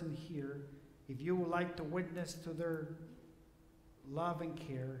that person here, if you would like to witness to their love and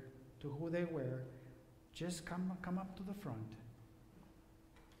care, to who they were, just come up to the front.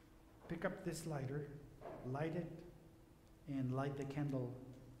 Pick up this lighter, light it, and light the candle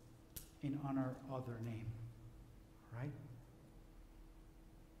in honor of their name. Right?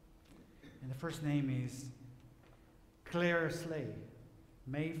 And the first name is Claire Slay,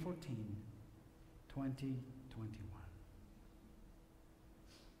 May 14, 2021.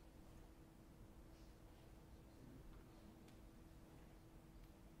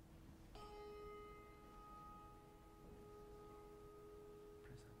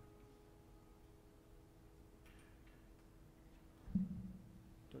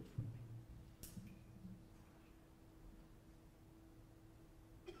 Do it for me.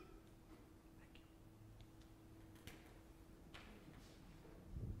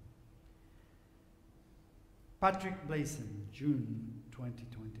 Patrick Blason, June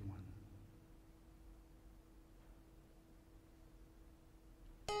 2021.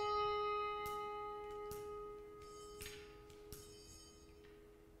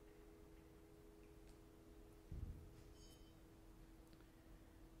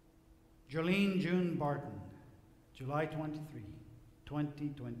 Jolene June Barton, July 23,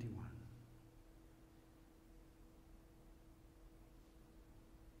 2021.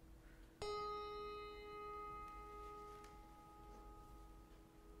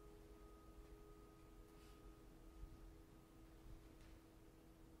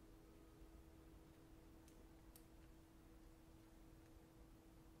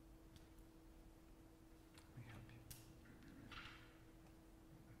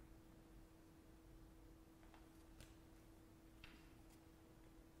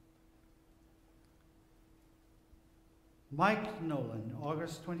 Mike Nolan,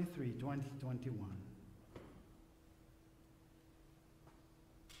 August 23, 2021.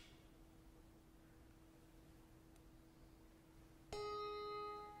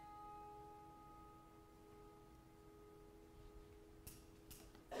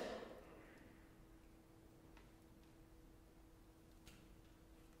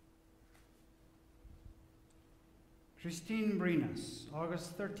 Christine Brinas,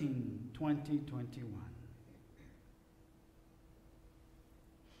 August 13, 2021.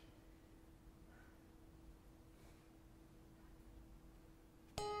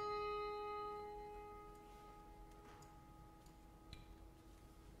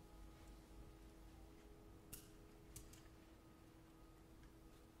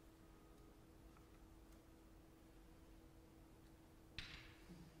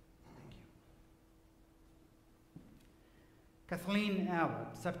 Kathleen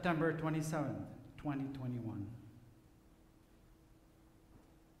Abbott, September 27th, 2021.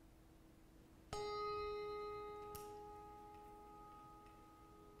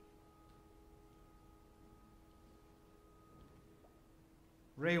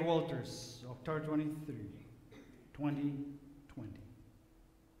 Ray Walters, October 23, 2020.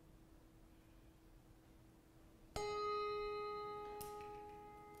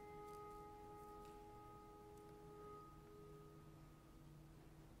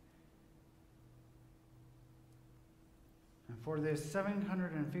 And for the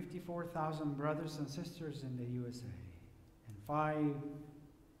 754,000 brothers and sisters in the USA and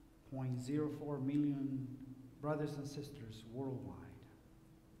 5.04 million brothers and sisters worldwide.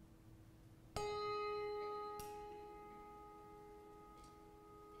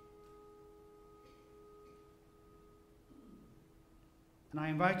 And I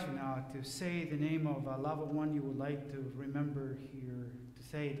invite you now to say the name of a loved one you would like to remember here, to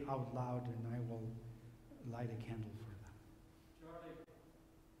say it out loud, and I will light a candle for them. Charlie.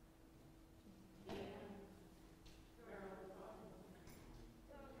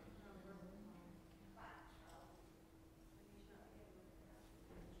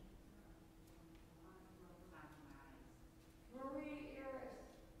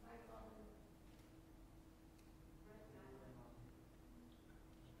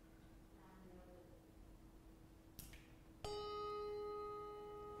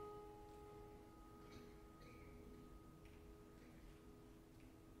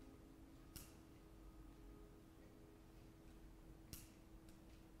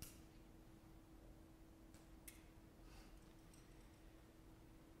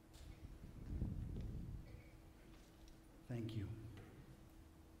 Thank you.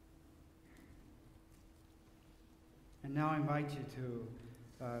 And now I invite you to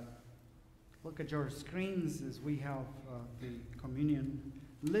look at your screens as we have the communion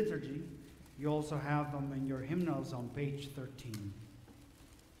liturgy. You also have them in your hymnals on page 13.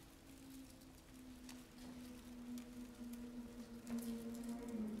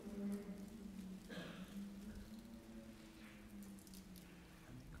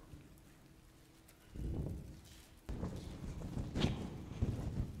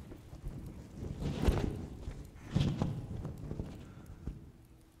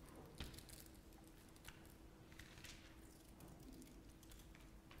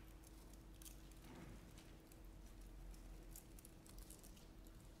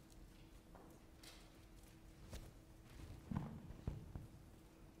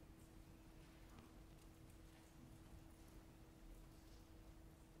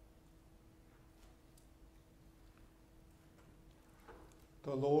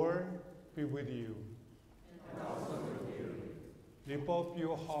 The Lord be with you. And also with you. Lift up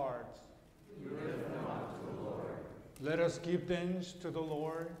your hearts. We lift them up to the Lord. Let us give thanks to the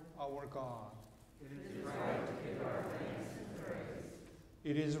Lord our God. It is right to give our thanks and praise.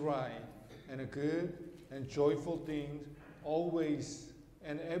 It is right and a good and joyful thing always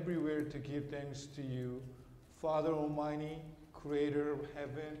and everywhere to give thanks to you, Father Almighty, Creator of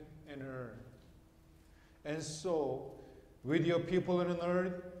heaven and earth. And so, with your people on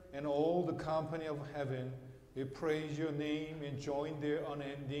earth and all the company of heaven, we praise your name and join their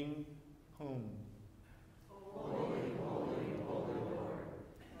unending hymn. Holy, holy, holy Lord,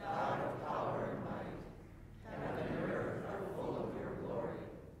 God of power and might, heaven and earth are full of your glory.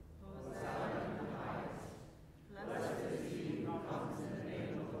 Hosanna in the highest. Blessed is he who comes in the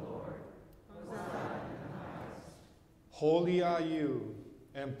name of the Lord. Hosanna in the highest. Holy are you,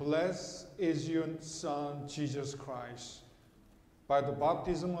 and blessed is your Son, Jesus Christ. By the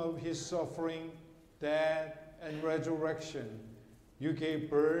baptism of his suffering, death, and resurrection, you gave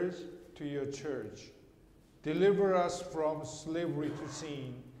birth to your church. Deliver us from slavery to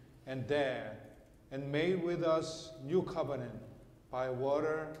sin and death, and made with us new covenant by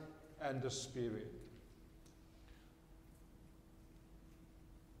water and the Spirit.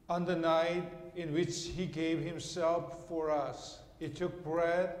 On the night in which he gave himself for us, he took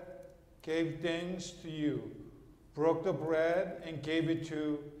bread, gave thanks to you, broke the bread and gave it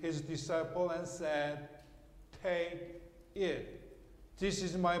to his disciple and said, "Take it. This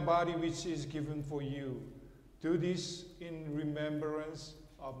is my body which is given for you. Do this in remembrance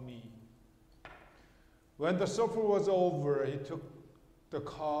of me." When the supper was over, he took the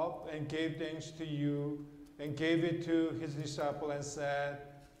cup and gave thanks to you and gave it to his disciple and said,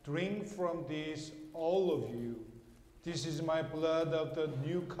 "Drink from this, all of you. This is my blood of the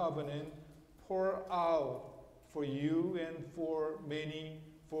new covenant, poured out for you and for many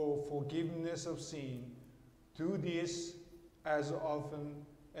for forgiveness of sin. Do this as often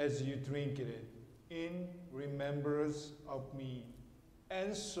as you drink it in remembrance of me.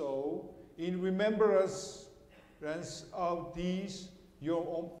 And so, in remembrance of these,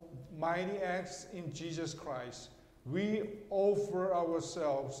 your mighty acts in Jesus Christ, we offer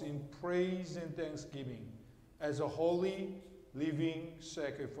ourselves in praise and thanksgiving as a holy, living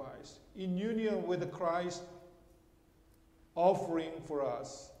sacrifice, in union with Christ, offering for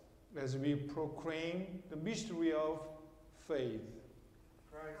us as we proclaim the mystery of faith.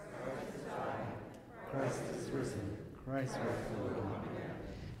 Christ is died. Christ is risen. Christ will come again.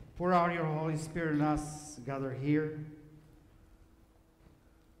 Pour out your Holy Spirit on us gathered here,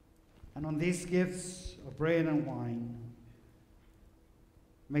 and on these gifts of bread and wine.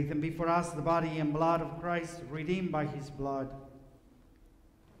 Make them be for us the body and blood of Christ, redeemed by his blood.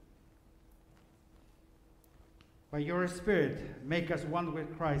 By your Spirit, make us one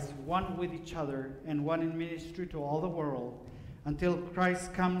with Christ, one with each other, and one in ministry to all the world, until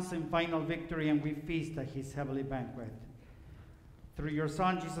Christ comes in final victory and we feast at his heavenly banquet. Through your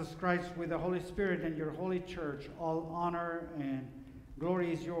Son, Jesus Christ, with the Holy Spirit and your holy church, all honor and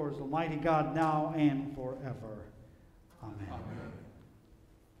glory is yours, Almighty God, now and forever. Amen. Amen.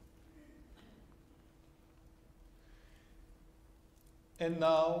 And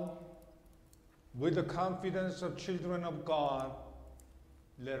now, with the confidence of children of God,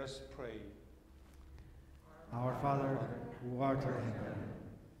 let us pray. Our Father, who art in heaven,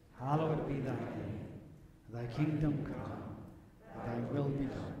 hallowed be thy name. Thy kingdom come, thy will be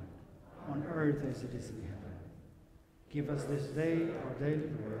done, on earth as it is in heaven. Give us this day our daily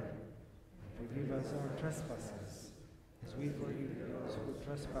bread, and forgive us our trespasses, as we forgive those who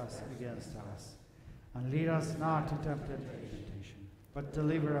trespass against us. And lead us not to temptation, but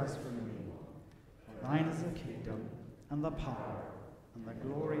deliver us from evil. For thine is the kingdom, and the power, and the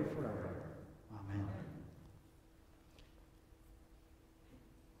glory forever. Amen.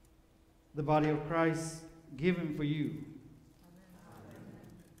 The body of Christ given for you.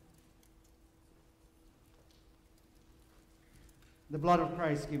 The blood of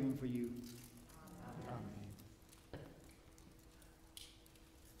Christ given for you. Amen.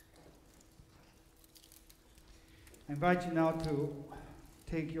 I invite you now to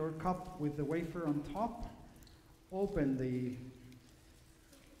take your cup with the wafer on top. Open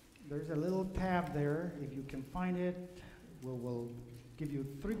there's a little tab there. If you can find it, we'll give you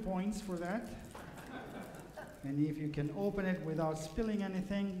 3 points for that. And if you can open it without spilling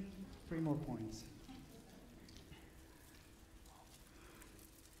anything, 3 more points.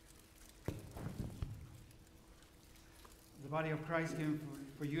 The body of Christ given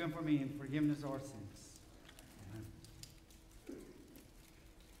for you and for me in forgiveness of our sins. Amen.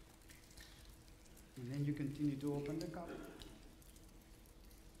 And then you continue to open the cup. And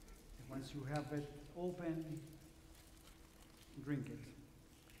once you have it open, drink it.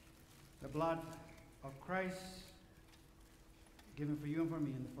 The blood of Christ given for you and for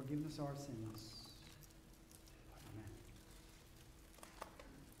me in the forgiveness of our sins. Amen.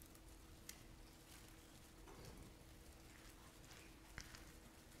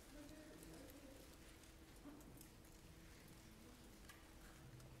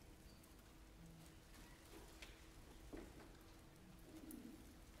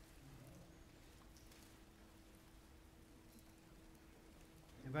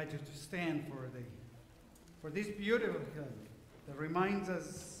 I invite you to stand for this beautiful hymn that reminds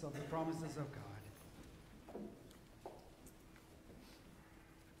us of the promises of God.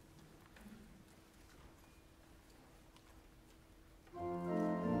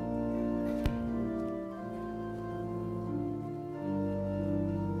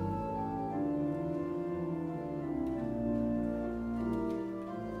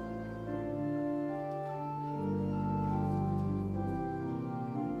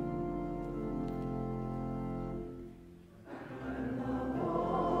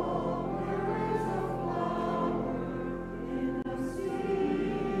 When the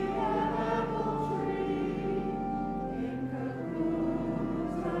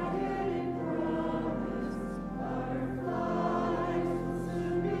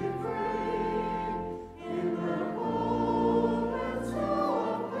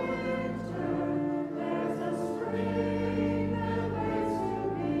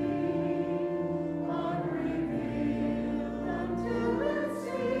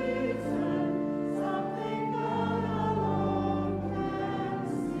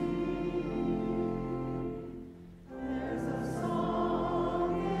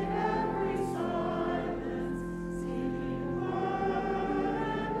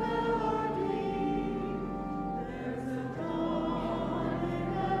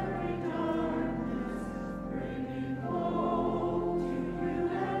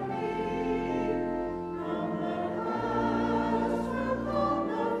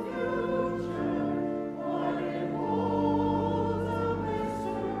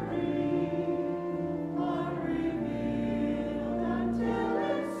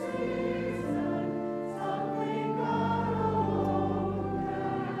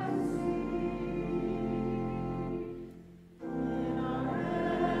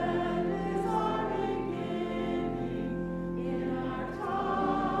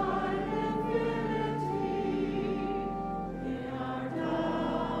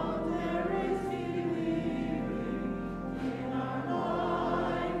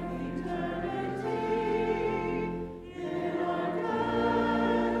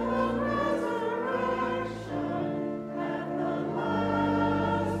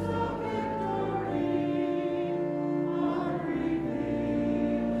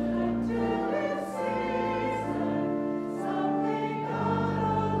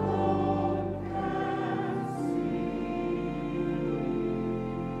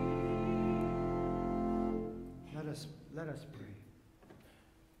Let us pray.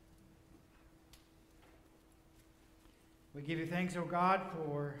 We give you thanks, O God,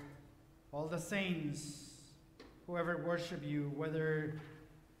 for all the saints who ever worship you, whether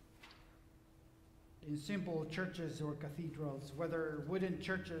in simple churches or cathedrals, whether wooden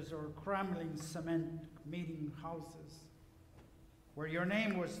churches or crumbling cement meeting houses, where your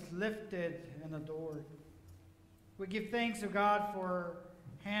name was lifted and adored. We give thanks, O God, for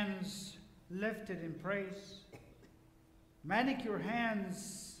hands lifted in praise, manicure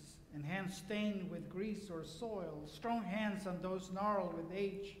hands and hands stained with grease or soil, strong hands on those gnarled with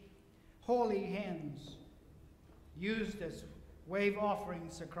age, holy hands used as wave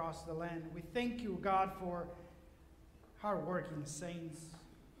offerings across the land. We thank you, God, for hard-working saints,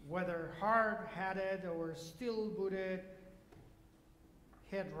 whether hard-hatted or steel-booted,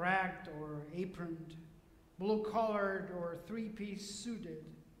 head-ragged or aproned, blue-collared or three-piece suited.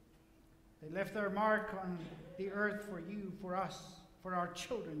 They left their mark on the earth for you, for us, for our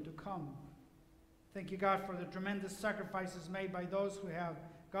children to come. Thank you, God, for the tremendous sacrifices made by those who have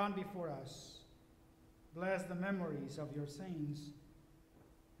gone before us. Bless the memories of your saints.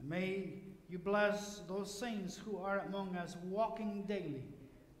 And may you bless those saints who are among us, walking daily,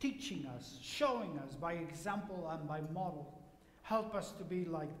 teaching us, showing us by example and by model. Help us to be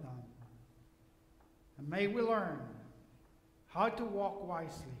like them. And may we learn how to walk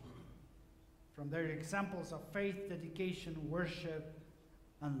wisely from their examples of faith, dedication, worship,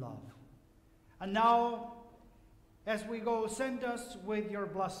 and love. And now, as we go, send us with your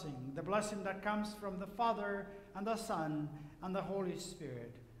blessing, the blessing that comes from the Father and the Son and the Holy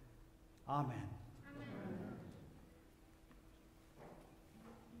Spirit. Amen.